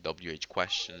illustrates WH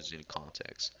questions in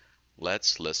context.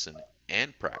 Let's listen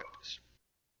and practice.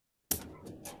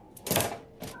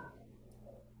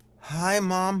 Hi,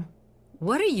 Mom.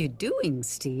 What are you doing,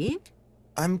 Steve?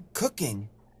 I'm cooking.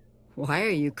 Why are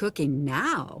you cooking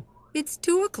now? It's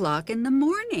 2 o'clock in the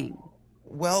morning.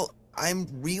 Well, I'm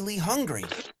really hungry.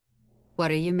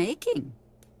 What are you making?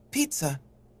 Pizza.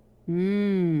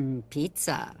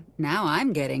 Pizza. Now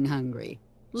I'm getting hungry.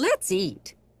 Let's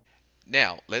eat.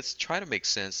 Now, let's try to make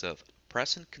sense of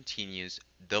present continuous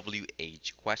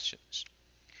WH questions.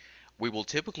 We will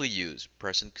typically use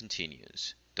present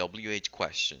continuous WH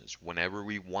questions whenever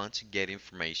we want to get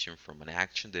information from an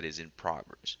action that is in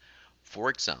progress. For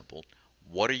example,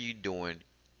 what are you doing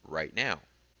right now?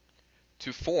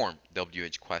 To form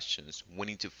WH questions, we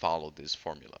need to follow this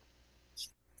formula.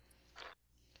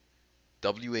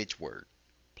 WH word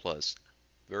plus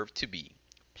verb to be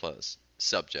plus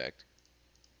subject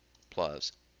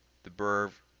plus the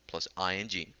verb plus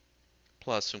ing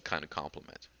plus some kind of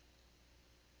complement.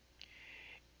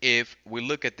 If we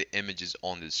look at the images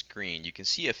on the screen, you can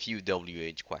see a few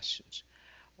WH questions.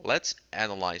 Let's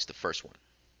analyze the first one.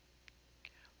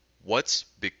 What's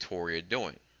Victoria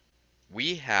doing?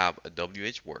 We have a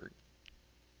WH word,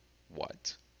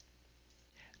 what.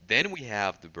 Then we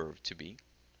have the verb to be,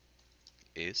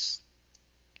 is.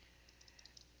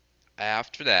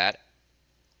 After that,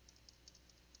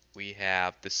 we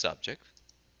have the subject,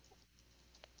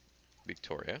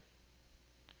 Victoria.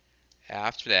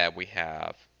 After that, we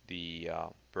have the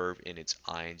verb in its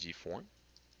ing form.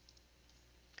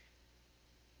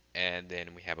 And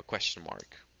then we have a question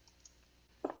mark.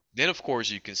 Then, of course,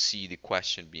 you can see the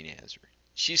question being answered.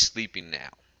 She's sleeping now.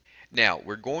 Now,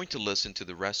 we're going to listen to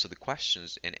the rest of the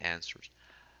questions and answers.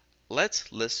 Let's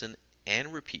listen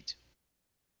and repeat.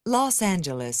 Los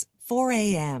Angeles, 4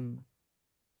 a.m.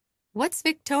 What's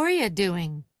Victoria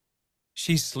doing?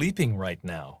 She's sleeping right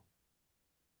now.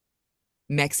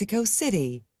 Mexico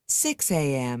City, 6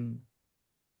 a.m.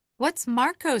 What's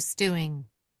Marcos doing?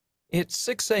 It's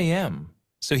 6 a.m.,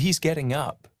 so he's getting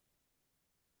up.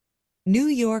 New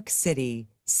York City,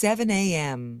 7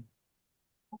 a.m.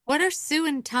 What are Sue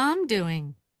and Tom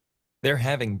doing? They're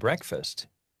having breakfast.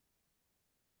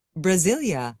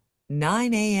 Brasilia,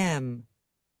 9 a.m.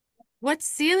 What's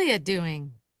Celia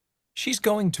doing? She's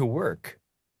going to work.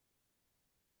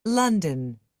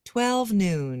 London, 12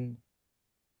 noon.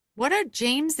 What are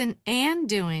James and Anne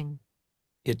doing?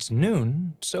 It's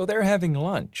noon, so they're having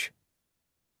lunch.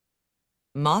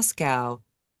 Moscow,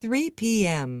 3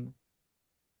 p.m.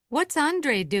 What's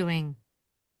Andre doing?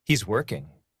 He's working.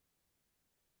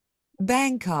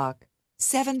 Bangkok,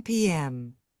 7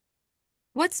 p.m.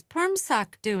 What's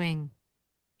Permsock doing?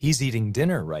 He's eating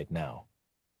dinner right now.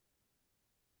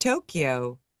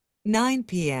 Tokyo, 9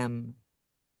 p.m.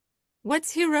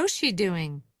 What's Hiroshi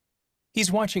doing?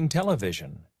 He's watching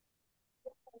television.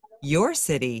 Your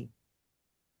city.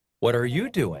 What are you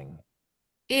doing?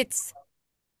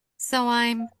 So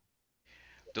I'm...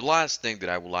 The last thing that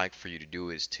I would like for you to do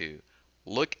is to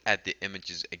look at the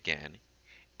images again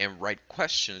and write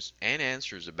questions and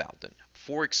answers about them.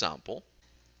 For example,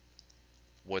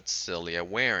 what's Celia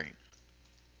wearing?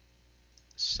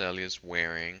 Celia's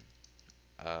wearing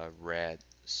a red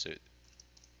suit.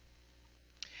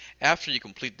 After you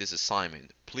complete this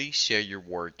assignment, please share your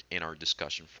work in our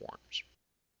discussion forums.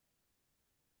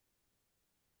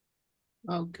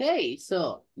 Okay,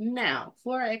 so now,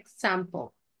 for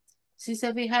example, si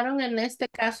se fijaron en este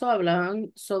caso,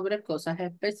 hablaban sobre cosas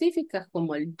específicas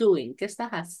como el doing, ¿qué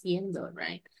estás haciendo,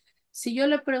 right? Si yo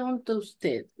le pregunto a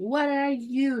usted, what are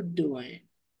you doing?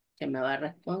 ¿Qué me va a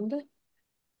responder?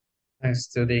 I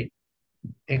study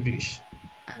English.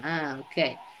 Ah,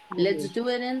 okay. Let's do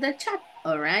it in the chat,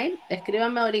 all right?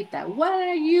 Escríbame ahorita. What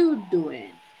are you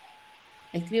doing?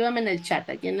 Escríbame en el chat,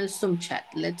 aquí en el Zoom chat.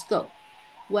 Let's go.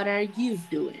 What are you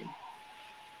doing?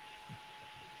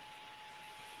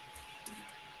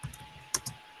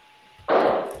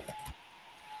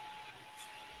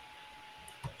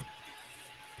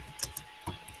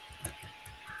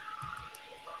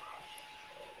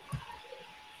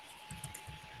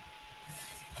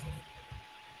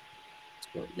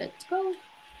 So let's go.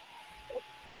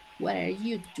 What are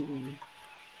you doing?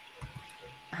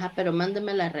 Ajá, pero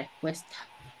mándeme la respuesta.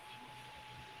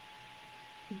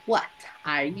 What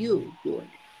are you doing?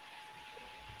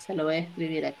 Se lo voy a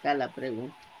escribir acá la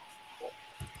pregunta.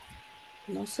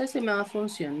 No sé si me va a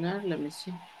funcionar la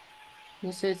misión.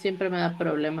 No sé, siempre me da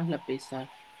problemas la pizarra.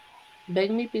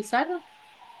 ¿Ven mi pizarra?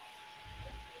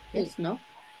 Yes, no?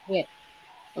 Yeah.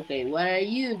 Okay, what are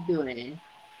you doing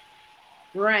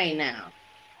right now?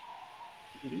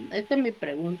 Esta es mi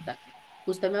pregunta.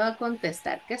 Usted me va a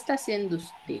contestar. ¿Qué está haciendo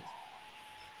usted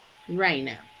right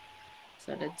now?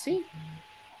 So let's see.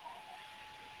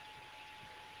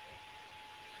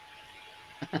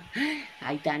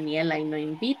 Ay, Daniela, y no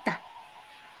invita.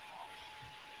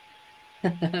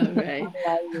 All right.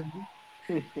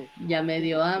 Ya me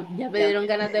dieron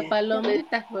ganas de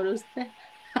palomitas por usted.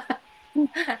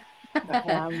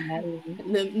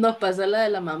 Nos pasó la de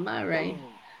la mamá, right?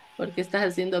 Porque estás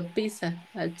haciendo pizza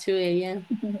at 2 a.m.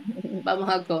 Vamos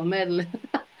a comerla.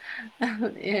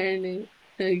 I'm earning.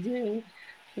 Okay.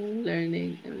 I'm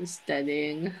learning. I'm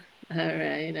studying. All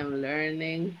right. I'm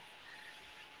learning.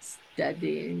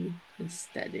 Studying,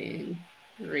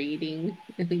 reading.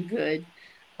 Good.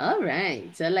 All right.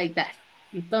 So like that.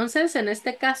 Entonces, en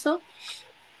este caso,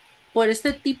 por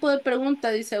este tipo de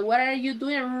pregunta dice, what are you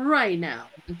doing right now?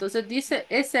 Entonces dice,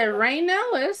 ese right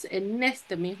now es en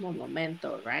este mismo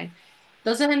momento, right?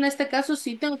 Entonces, en este caso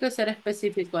sí tengo que ser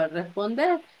específico al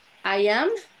responder. I am,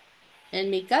 en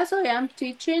mi caso, I am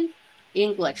teaching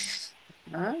English.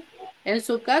 ¿Ah? En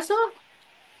su caso,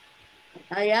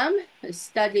 I am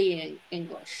studying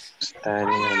English.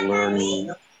 Studying,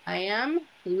 learning. I am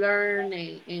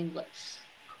learning English.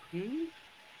 ¿Mm?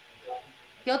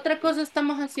 ¿Qué otra cosa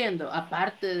estamos haciendo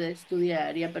aparte de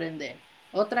estudiar y aprender?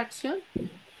 ¿Otra acción?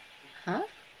 Ajá.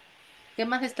 ¿Qué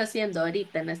más está haciendo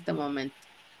ahorita en este momento?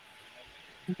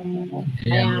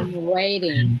 I am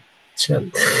waiting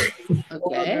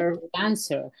Okay. for the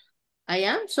answer. I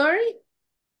am, sorry.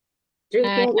 I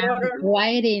Drinking am water.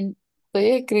 waiting.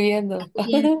 Estoy escribiendo.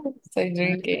 Yes. Estoy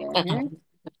drinking. Okay.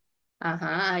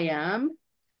 Ajá, I am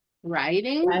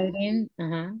writing. Writing,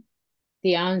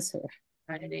 the answer.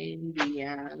 Writing the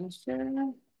answer.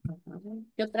 Ajá.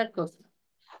 ¿Qué otra cosa?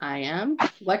 I am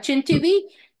watching TV.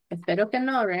 Espero que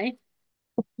no, right?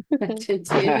 Watching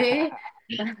TV.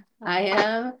 I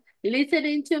am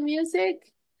listening to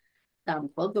music.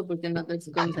 Tampoco porque nos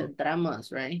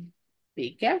desconcentramos, right?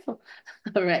 Be careful.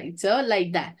 All right, so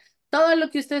like that. Todo lo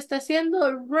que usted está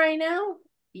haciendo right now,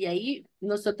 y ahí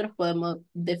nosotros podemos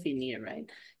definir, right?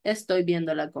 Estoy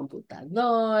viendo la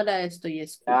computadora, estoy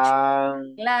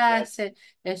escuchando clase,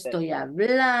 estoy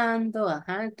hablando,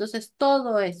 ajá. Entonces,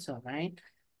 todo eso, right?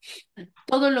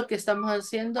 Todo lo que estamos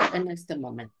haciendo en este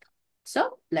momento.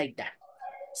 So, like that.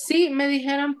 Si me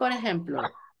dijeran, por ejemplo,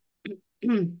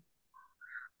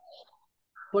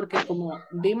 porque como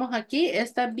vimos aquí,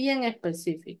 está bien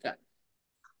específica.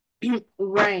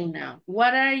 Right now.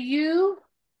 What are you?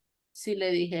 Si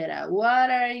le dijera, what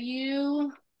are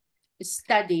you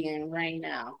studying right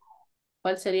now?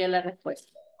 ¿Cuál sería la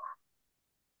respuesta?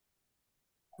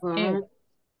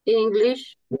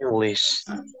 English. English.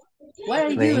 What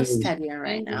are The you English. studying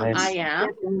right now? I am.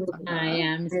 I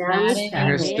am I'm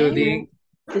studying studying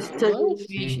English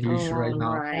English right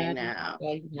now. right now.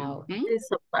 right now.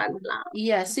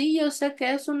 Y así yo sé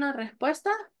que es una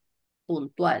respuesta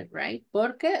puntual, right?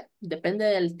 Porque depende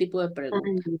del tipo de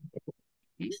pregunta.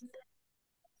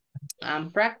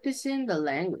 I'm practicing the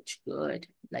language. Good.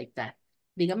 Like that.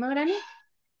 Dígame, Brani.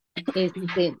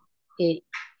 Eh,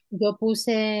 yo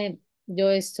puse, yo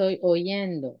estoy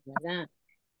oyendo, ¿verdad?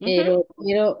 Pero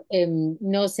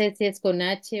no sé si es con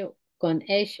H, con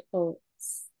H o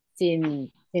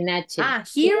sin H. Ah,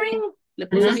 hearing. Le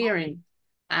puso hearing.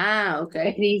 Ah, ok.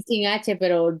 Escribí sin H,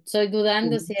 pero estoy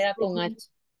dudando si era con H.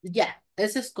 Ya,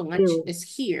 ese es con H. Es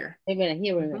here.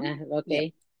 Hearing,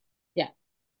 ok. Ya.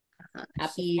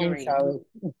 Hearing.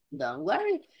 Don't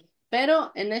worry.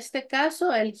 Pero en este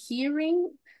caso, el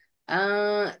hearing,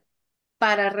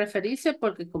 para referirse,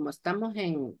 porque como estamos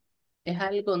es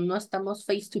algo, no estamos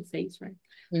face to face, right?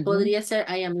 Podría ser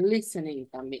I am listening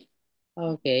también.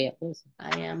 Okay.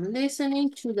 I am listening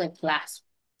to the class,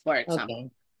 for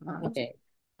example. Okay.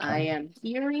 I am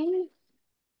hearing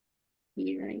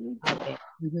Okay.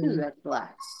 the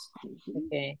class.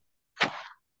 Okay.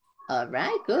 All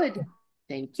right, good.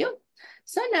 Thank you.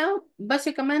 So now,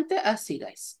 básicamente así,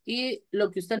 guys. Y lo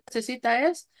que usted necesita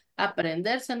es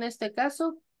aprenderse en este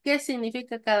caso qué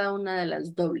significa cada una de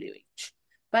las WH.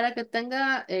 Para que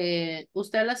tenga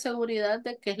usted la seguridad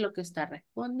de qué es lo que está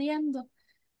respondiendo.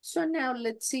 So now,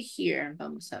 let's see here.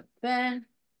 Vamos a ver.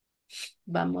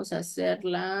 Vamos a hacer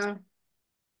la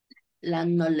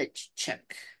knowledge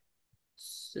check.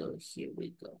 So here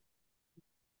we go.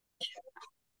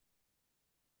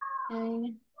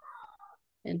 Okay.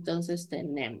 Entonces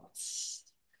tenemos.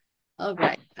 All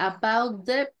right. About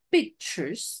the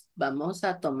pictures, vamos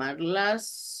a tomar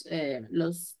las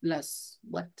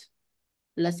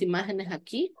imágenes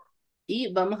aquí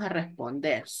y vamos a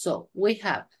responder. So we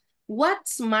have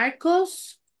what's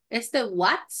Marcos. Este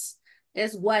what's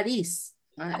es what is.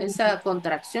 Esa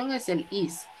contracción es el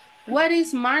is. What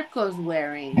is Marcos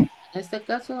wearing? En este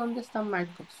caso, ¿dónde está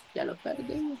Marcos? Ya lo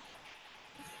perdimos.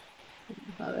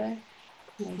 A ver.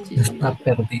 Está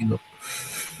perdido.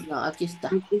 No, aquí está.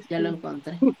 Ya lo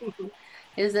encontré.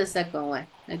 Es the second one.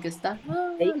 El que está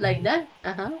like that.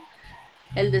 Ajá.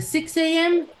 El de 6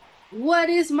 a.m. What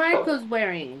is Marcos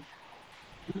wearing?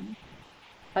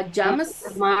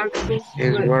 Pajamas. Marcus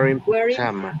is wearing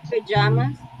pajamas.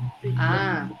 Pajamas.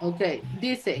 Ah, okay.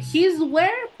 Dice, he's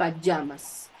wearing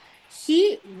pajamas.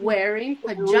 He wearing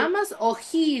pajamas or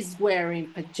he is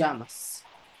wearing pajamas?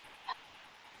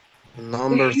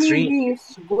 Number 3. He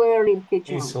is wearing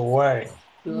pajamas. Is wearing.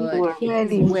 Good.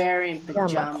 He's wearing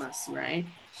pajamas, right?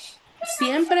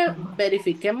 Siempre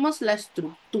verifiquemos la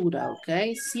estructura,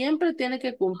 ¿ok? Siempre tiene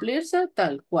que cumplirse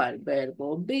tal cual.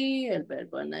 Verbo be, el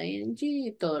verbo en ing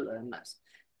y todo lo demás.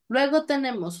 Luego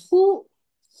tenemos who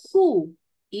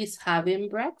is having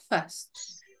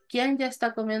breakfast. ¿Quién ya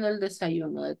está comiendo el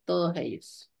desayuno de todos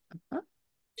ellos? Ajá.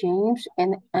 James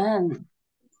and Anne.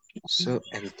 Sue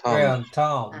and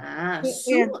Tom. Ah,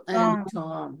 Sue and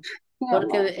Tom.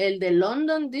 Porque el de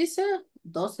London dice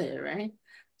 12, right?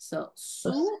 So,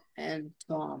 Sue and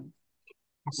Tom.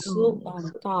 Sue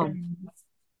and Tom.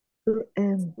 Sue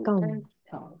and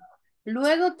Tom.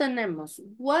 Luego tenemos,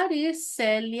 what is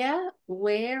Celia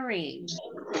wearing?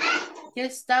 ¿Qué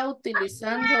está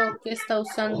utilizando, qué está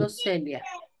usando Celia?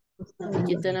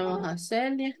 Aquí tenemos a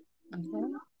Celia. Ajá.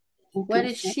 What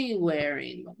is she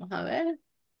wearing? Vamos a ver.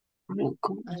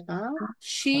 Ajá.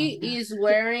 She is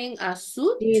wearing a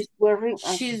suit.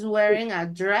 She's wearing a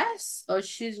dress or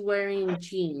she's wearing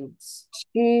jeans.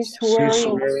 She's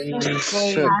wearing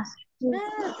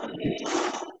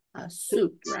a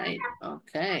suit, right?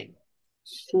 Okay.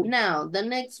 Now, the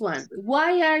next one.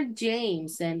 Why are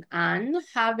James and Anne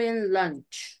having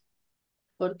lunch?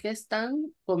 ¿Por qué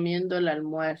están comiendo el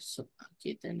almuerzo?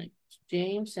 Aquí tenemos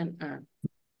James and Anne.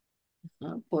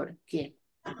 ¿Por qué?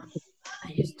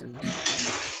 Ahí está.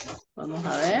 Vamos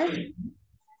a ver.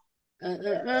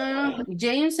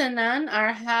 James and Anne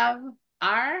have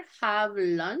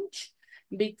lunch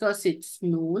because it's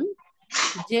noon.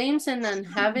 James and Anne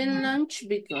having lunch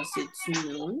because it's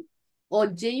noon. Or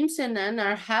James and Anne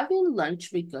are having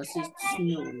lunch because it's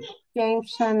noon.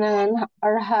 James and Anne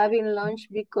are having lunch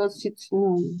because it's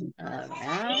noon. All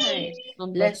right.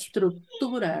 La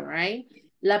estructura, right?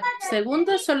 La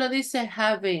segunda solo dice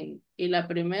having y la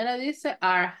primera dice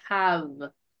are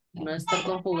have. No está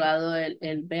conjugado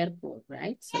el verbo,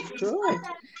 right? So good.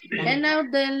 And now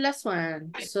the last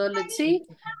one. So let's see.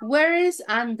 Where is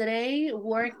Andre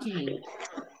working?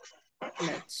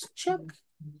 Let's check.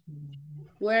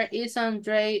 Where is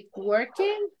Andre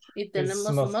working? Y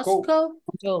tenemos Moscow.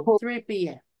 3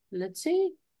 p.m. Let's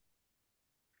see.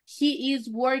 He is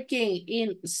working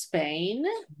in Spain.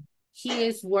 He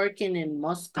is working in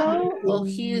Moscow. Or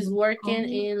he is working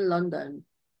in London.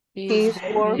 He's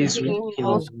working in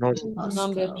Moscow.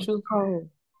 Number 2.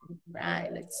 Right,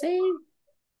 let's see.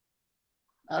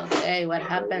 Okay, what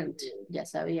happened? Ya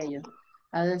sabía yo.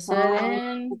 Ha de ser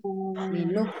en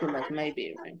minúsculas,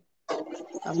 maybe, right?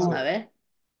 Vamos a ver.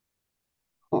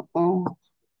 Vamos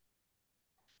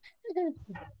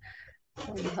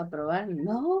a probar.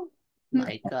 No.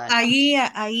 My God. Ahí.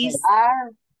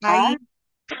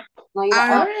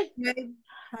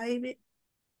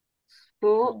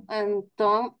 Sue and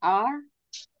Tom are.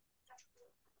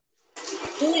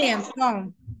 William,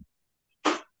 Tom.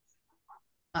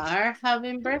 Are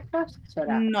having breakfast?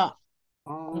 ¿Será? No.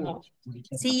 No.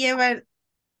 Sí lleva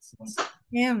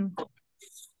him.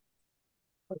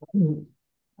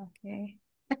 Okay.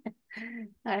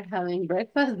 Are having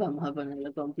breakfast. Vamos a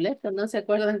ponerlo completo. No se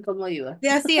acuerdan cómo iba.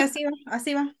 Sí, así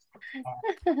va.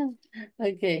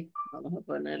 Ok. Vamos a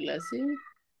ponerlo así.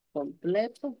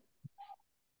 completo.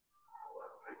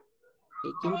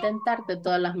 Hay que intentar de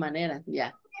todas las maneras.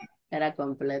 Ya, era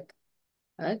completo.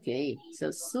 Okay,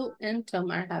 so Sue and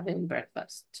Tom are having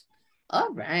breakfast.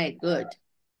 All right, good.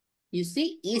 You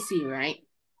see, easy, right?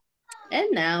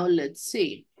 And now let's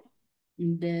see.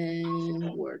 The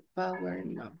word power,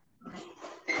 no.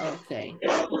 Okay,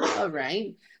 all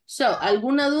right. So,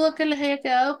 ¿alguna duda que les haya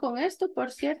quedado con esto,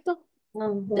 por cierto?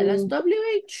 De las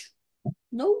WH?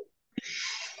 No.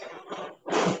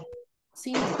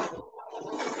 Simple.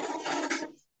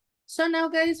 So now,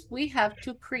 guys, we have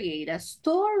to create a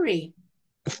story.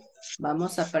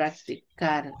 Vamos a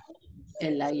practicar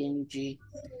el ing.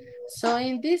 So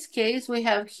in this case, we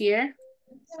have here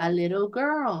a little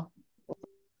girl.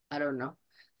 I don't know.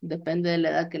 Depende de la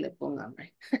edad que le pongan,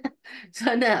 right?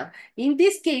 So now, in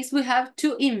this case, we have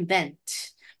to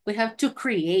invent. We have to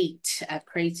create a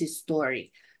crazy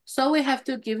story. So we have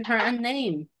to give her a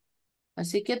name.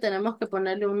 Así que tenemos que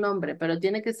ponerle un nombre, pero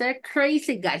tiene que ser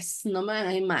crazy, guys. No me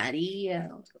hagan María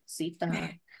o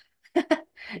Rosita.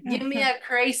 Give me a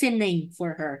crazy name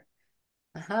for her.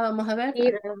 Ajá, vamos a ver.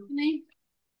 Kira. Name.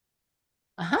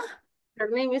 Ajá. Her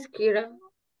name is Kira.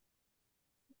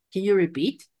 Can you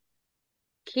repeat?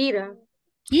 Kira.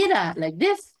 Kira, like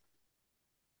this?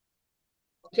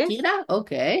 Yes. Kira,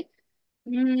 okay.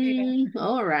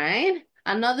 All right.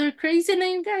 Another crazy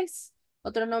name, guys.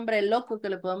 Otro nombre loco que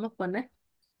le podemos poner.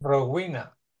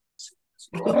 Rowena.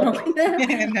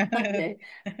 Okay.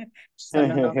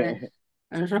 Solo nombre.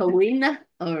 Rowena,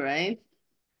 all right.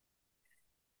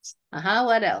 Ajá,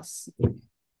 what else?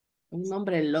 Un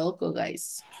nombre loco,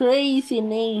 guys. Crazy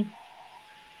name.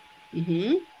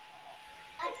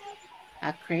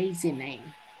 A crazy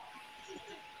name.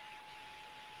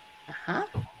 Ajá.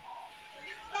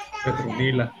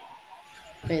 Petronila.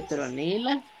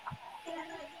 Petronila.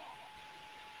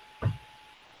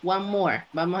 One more.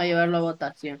 Vamos a llevarlo a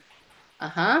votación.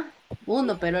 Ajá.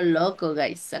 Uno, pero loco,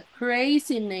 guys. A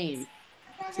crazy name.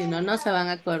 Si no, no se van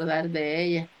a acordar de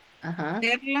ella. Ajá.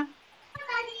 Perla.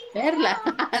 Perla.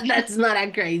 That's not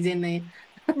a crazy name.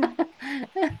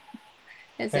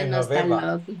 Ese no está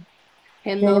loco.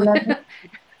 Genoveva.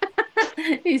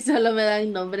 Y solo me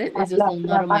dan nombres. Esos son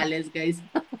normales, guys.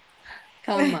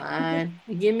 Come on.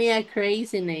 Give me a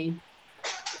crazy name.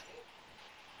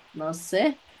 No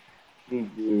sé.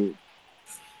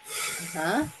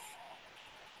 Ajá.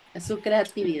 Es su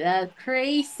creatividad.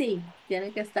 Crazy.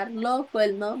 Tiene que estar loco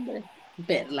el nombre.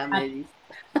 Perla me dice.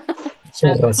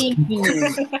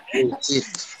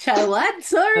 What?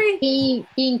 Sorry.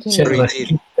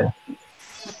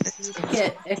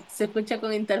 Que se escucha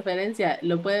con interferencia.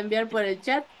 ¿Lo puede enviar por el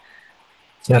chat?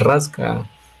 Charrasca.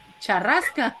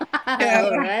 Charrasca.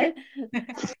 All right.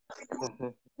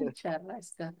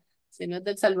 Charrasca. Si no es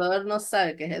del Salvador, no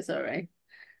sabe qué es eso, right?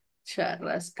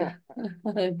 Charrasca.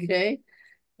 Ok.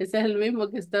 Ese es el mismo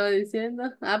que estaba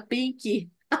diciendo. Ah,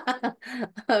 Pinky.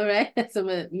 All right. Eso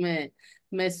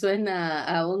me suena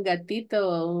a un gatito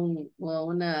o a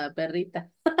una perrita.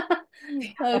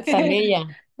 Okay.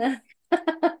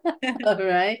 All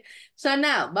right. So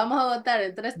now, vamos a votar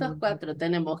entre estos cuatro.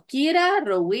 Tenemos Kira,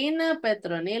 Rowena,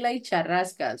 Petronila y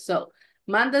Charrasca. So,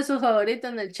 manda su favorito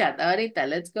en el chat. Ahorita,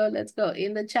 let's go.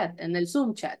 In the chat, en el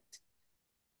Zoom chat.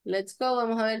 Let's go.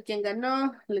 Vamos a ver quién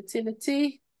ganó. Let's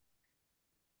see.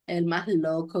 El más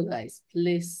loco, guys.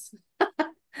 Please.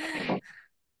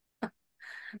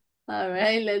 All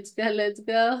right, let's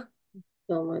go.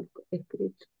 Toma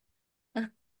escrito.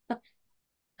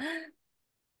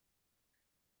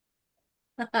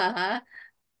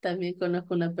 También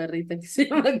conozco una perrita que se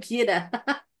llama Kira.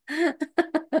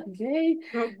 Okay.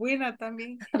 Rowena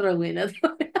también. Rowena.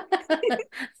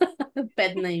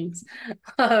 Pet names.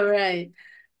 All right.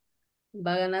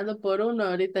 Va ganando por uno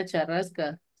ahorita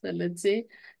Charrasca. So let's see.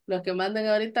 Los que manden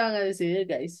ahorita van a decidir,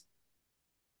 guys.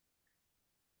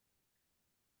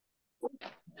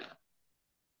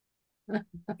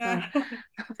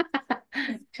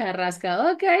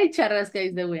 Charrasca. Okay, Charrasca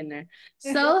is the winner.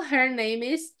 So her name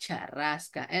is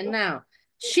Charrasca. And now,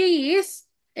 she is,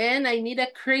 and I need a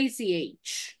crazy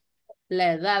age.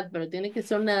 La edad, pero tiene que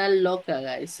ser una edad loca,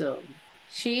 guys. So,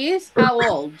 she is how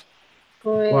old?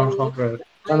 100.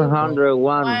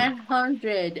 101.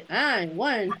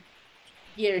 101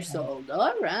 years old.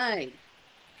 All right.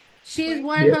 She's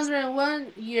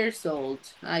 101 years old.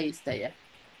 Ahí está ya.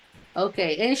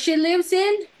 Okay, and she lives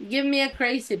in, give me a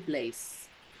crazy place.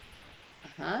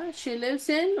 Ajá, she lives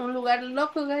in un lugar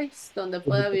loco, guys, donde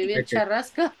pueda vivir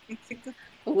Charrasca.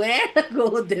 Where?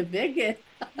 Go de Beckett.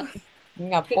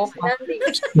 Una popa.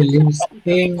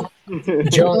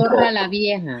 Andorra la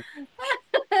Vieja.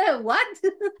 What?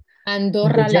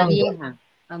 Andorra la Vieja.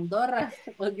 Andorra,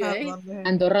 ok.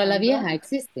 Andorra la Vieja Andorra.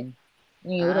 existe en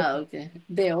Ah, Europa. ok.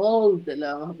 The Old, le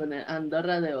vamos a poner.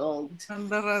 Andorra the Old.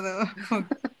 Andorra de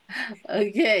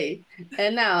Ok.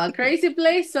 And now, a crazy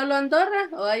place, ¿solo Andorra?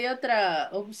 ¿O hay otra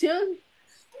opción?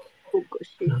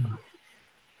 Fukushima.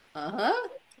 Ajá.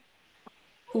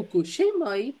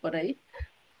 Fukushima ahí, por ahí.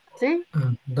 Sí.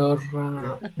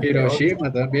 Andorra.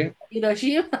 Hiroshima también.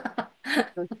 Hiroshima.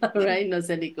 All right, no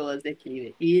sé ni cómo se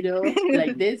escribe. Hiro,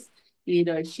 like this.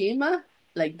 Hiroshima,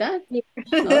 like that.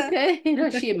 Ok,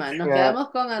 Hiroshima. ¿Nos Yeah, quedamos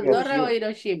con yeah, Andorra o yeah.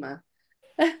 Hiroshima?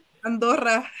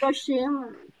 Andorra.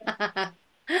 Fukushima.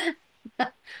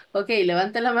 Ok,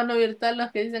 levanten la mano virtual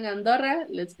los que dicen Andorra.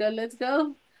 Let's go, let's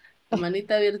go. La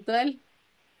manita virtual.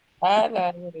 Ah, la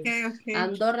Okay.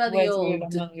 Andorra voy the a subir la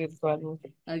Old. mano virtual.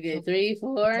 Ok, 3,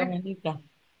 Otra 4, manita.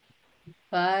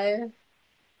 5,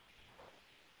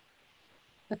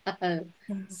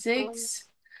 6,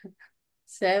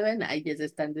 7. Ay, ya se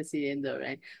están decidiendo,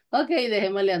 right? Ok,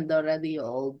 dejémosle Andorra the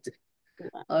Old.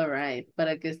 All right,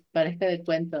 para que parezca de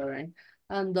cuento, right?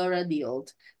 Andorra the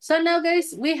Old. So now,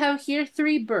 guys, we have here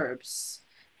 3 verbs.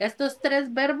 Estos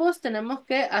 3 verbos tenemos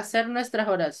que hacer nuestras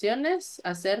oraciones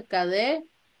acerca de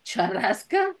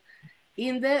charrasca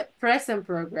in the present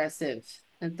progressive.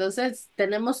 Entonces,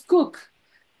 tenemos cook,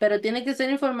 pero tiene que ser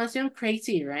información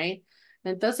crazy, right?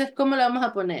 Entonces, ¿cómo la vamos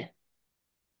a poner?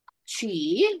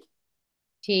 She.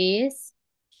 Cheese.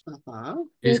 Uh-huh.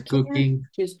 Is cooking.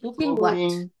 She's cooking what?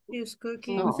 She's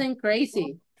cooking. Something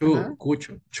crazy.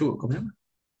 Cucho. ¿Cómo se llama?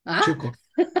 ¿Ah? Chuco.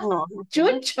 No.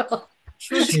 Chucho.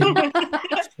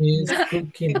 She's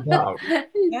cooking dog.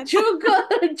 Chuco.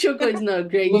 Chuco is not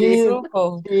crazy.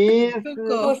 Chuco.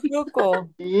 Chuco.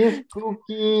 She's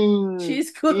cooking.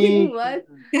 She's cooking what?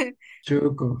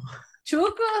 Chuco.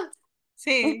 Chuco?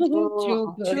 Sí.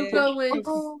 Chuco. Chuco with...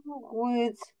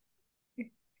 With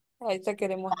Ahí te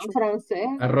queremos chuco. francés.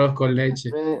 Arroz con leche.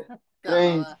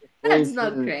 No, that's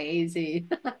not Crazy. crazy.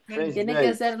 Crazy Tiene que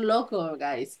days. ser loco,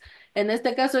 guys. En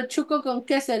este caso, chuco, ¿con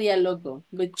qué sería loco?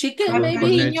 With chicken, Arroz con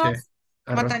maybe? leche. Arroz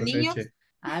con Mataniños. leche.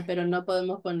 Ah, pero no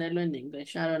podemos ponerlo en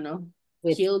English. I don't know.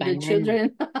 With Kill the banana.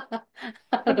 children.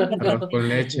 I don't Arroz know. con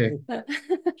leche.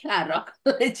 Arroz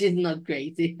con leche is not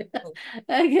crazy.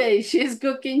 Okay, she's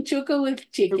cooking chuco with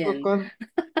Chuco chicken. con,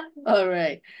 All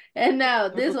right. And now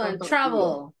this chuco con one, tortilla.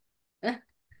 travel.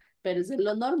 Pero eso es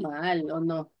lo normal, ¿o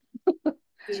no?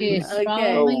 She's Okay.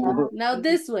 traveling. Now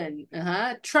this one.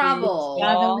 She's Travel.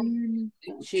 traveling.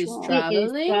 She's She is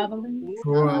traveling. traveling.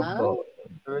 Trouble.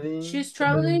 She's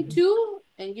traveling to,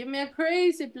 and give me a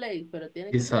crazy place, pero tiene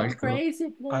que ser un Izalco.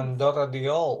 crazy place. Andorra the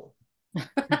Old.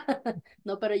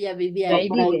 No, pero ya vivía Ahí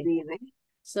ahí. vive.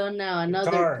 So now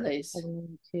another Guitar. place.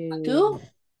 To ¿Tú?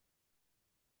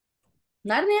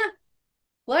 ¿Narnia?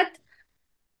 What?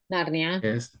 Narnia.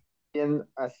 Es.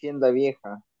 Hacienda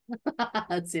Vieja.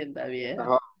 Hacienda bien.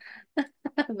 Ajá.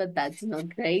 But that's not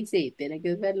crazy. Tiene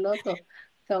que ser loco.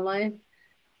 Come on.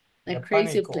 A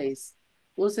crazy Japánico. place.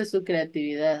 Use su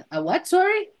creatividad. ¿A what,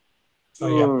 sorry?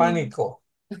 Soy japánico.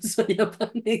 Soy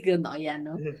apánico. No, ya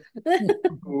no.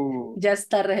 Ya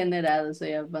está regenerado,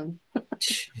 soy apán.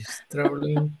 She's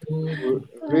traveling to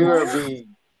River Beach.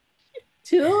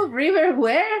 To River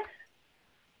where?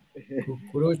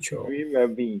 Cucurucho. River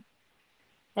Beach.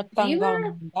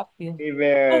 River?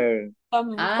 River.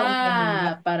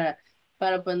 Ah,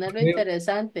 para ponerlo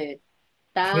interesante.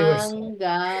 Riverside.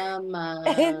 Tangaman.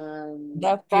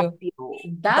 Dapio.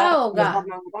 Daoga.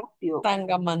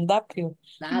 Tangamandapio.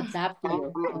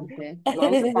 Dapio. Okay.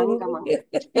 Tangaman.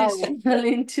 She's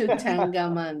traveling to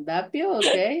Tangamandapio.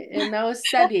 Okay. And now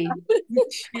study.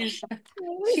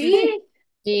 She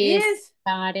is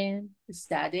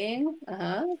studying.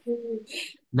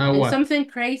 Now And what? something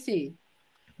crazy.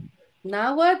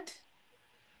 Now what?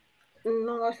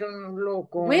 No, es un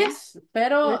loco. With,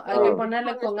 pero hay que Oh.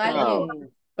 ponerle con No.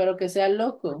 alguien, pero que sea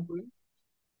loco.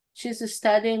 She's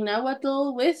studying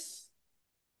Nahuatl with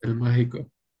El mágico.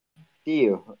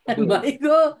 Tío. el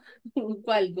mágico,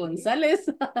 ¿cuál? González.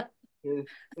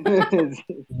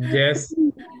 Yes.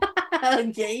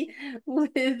 Okay,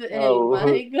 with el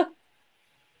mágico.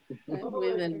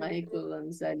 With el mágico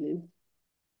González.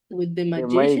 With the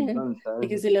magician. Es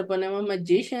que si le ponemos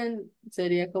magician,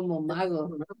 sería como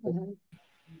mago. Ajá.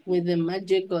 With the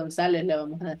magic González le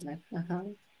vamos a dar. Ajá.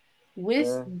 With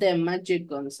the magic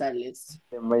González.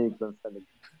 The Magic González.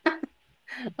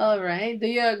 All right. Do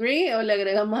you agree? O le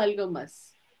agregamos algo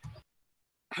más?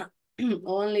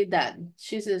 Only that.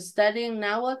 She's studying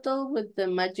Nahuatl with the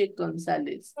magic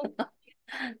González.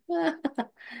 Va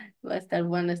a estar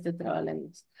bueno este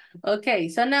trabalenguas. Okay,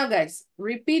 so now guys,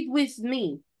 repeat with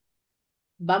me.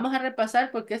 Vamos a repasar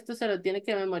porque esto se lo tiene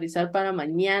que memorizar para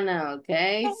mañana,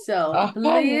 okay? So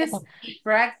please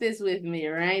practice with me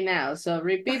right now. So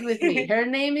repeat with me. Her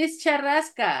name is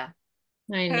Charrasca.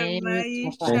 My Her name name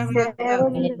is is Charrasca.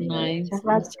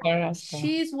 Charrasca.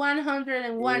 She's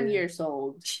 101 years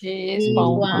old. She is She's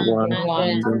 101.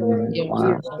 101 years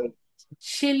old.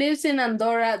 She lives in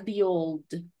Andorra the Old.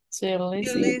 She lives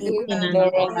She She lives lives in in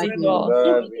Andorra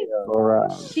Andorra the the Andorra.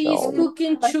 Old. She's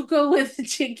cooking chuco with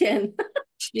chicken.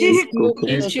 She's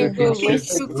cooking She's sugar cooking with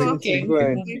chicken Chuco with chicken.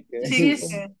 chicken. with She's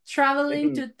chicken.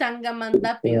 traveling to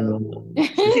Tangamandapio.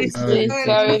 She's She's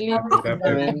Traveling to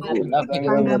traveling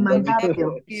Tangamandapio.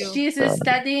 She's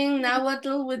studying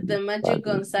Nahuatl with the Magic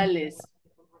Gonzalez.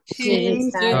 She's She's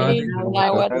studying studying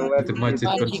Nahuatl. Nahuatl with the Magic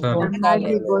Magic Gonzalez.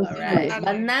 Magic All right, Gonzalez.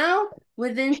 but now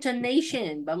with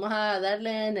intonation, vamos a darle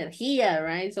energía,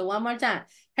 right? So one more time.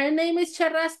 Her name is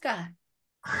Charrasca.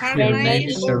 Her Your name name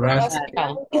is is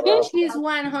Sarasca. She's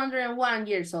 101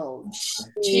 years old.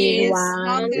 She's She's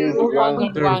 101 years old.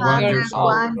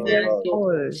 101 years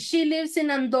old. She lives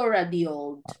in Andorra the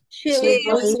Old. She She lives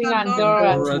lives in in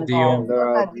Andorra. Andorra. Andorra the Old.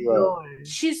 Andorra the Old.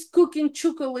 She's cooking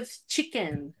chuco with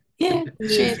chicken. She's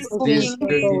She's cooking She's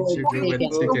cooking chicken with chicken.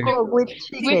 Chuco with with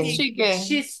chicken. chicken.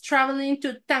 She's traveling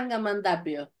to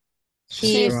Tangamandapio.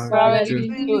 She's She's traveling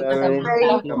traveling to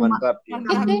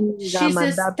She's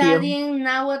Tangamandapio. studying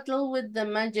Nahuatl with the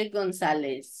Magic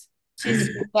Gonzalez. She's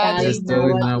Studying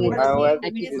studying Nahuatl.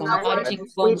 Magic Magic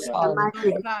With Gonzalez.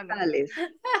 Magic Gonzalez.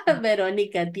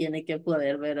 Verónica tiene que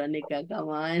poder, Verónica, come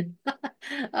on.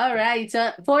 All right,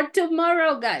 so for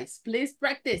tomorrow, guys, please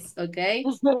practice, okay?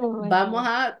 Vamos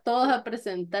a todos a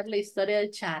presentar la historia de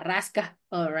Charrasca,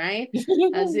 all right?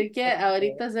 Así que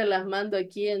ahorita se las mando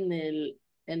aquí en el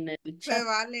chat. Se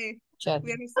vale. Chat.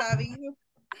 Hubiera sabido.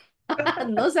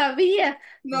 No sabía.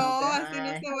 No, te así no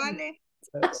se vayas. vale.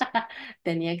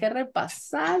 Tenía que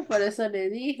repasar, por eso le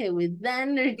dije, with the Las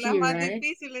energy, más right?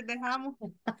 difíciles dejamos.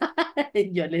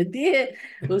 Yo les dije,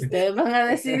 ustedes van a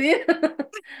decidir.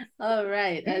 All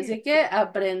right, así que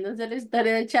apréndanse la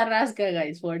historia de Charrasca,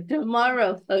 guys, for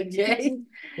tomorrow, okay?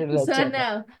 So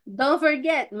now, don't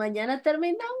forget, mañana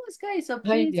terminamos, guys, so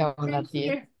Ay, please Dios, stay la tía.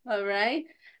 here, all right?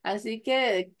 Así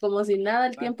que, como si nada,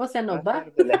 el tiempo se nos va.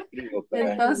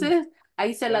 Entonces,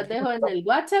 ahí se las dejo en el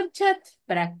WhatsApp chat.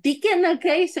 Practiquen,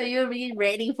 okay? So you'll be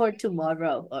ready for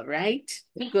tomorrow, all right?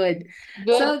 Good.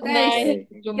 So, Good guys, night.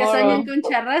 que Tomorrow. sueñen con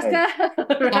Charrasca.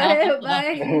 All right,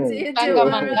 bye. See you tomorrow.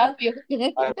 Tangamandapio.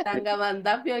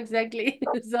 Tangamandapio, exactly.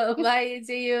 So, bye.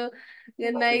 See you.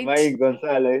 Good night.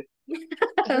 González.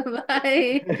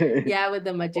 Bye. Yeah, with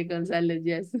the Magic Gonzalez,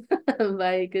 yes.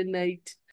 Bye. Good night.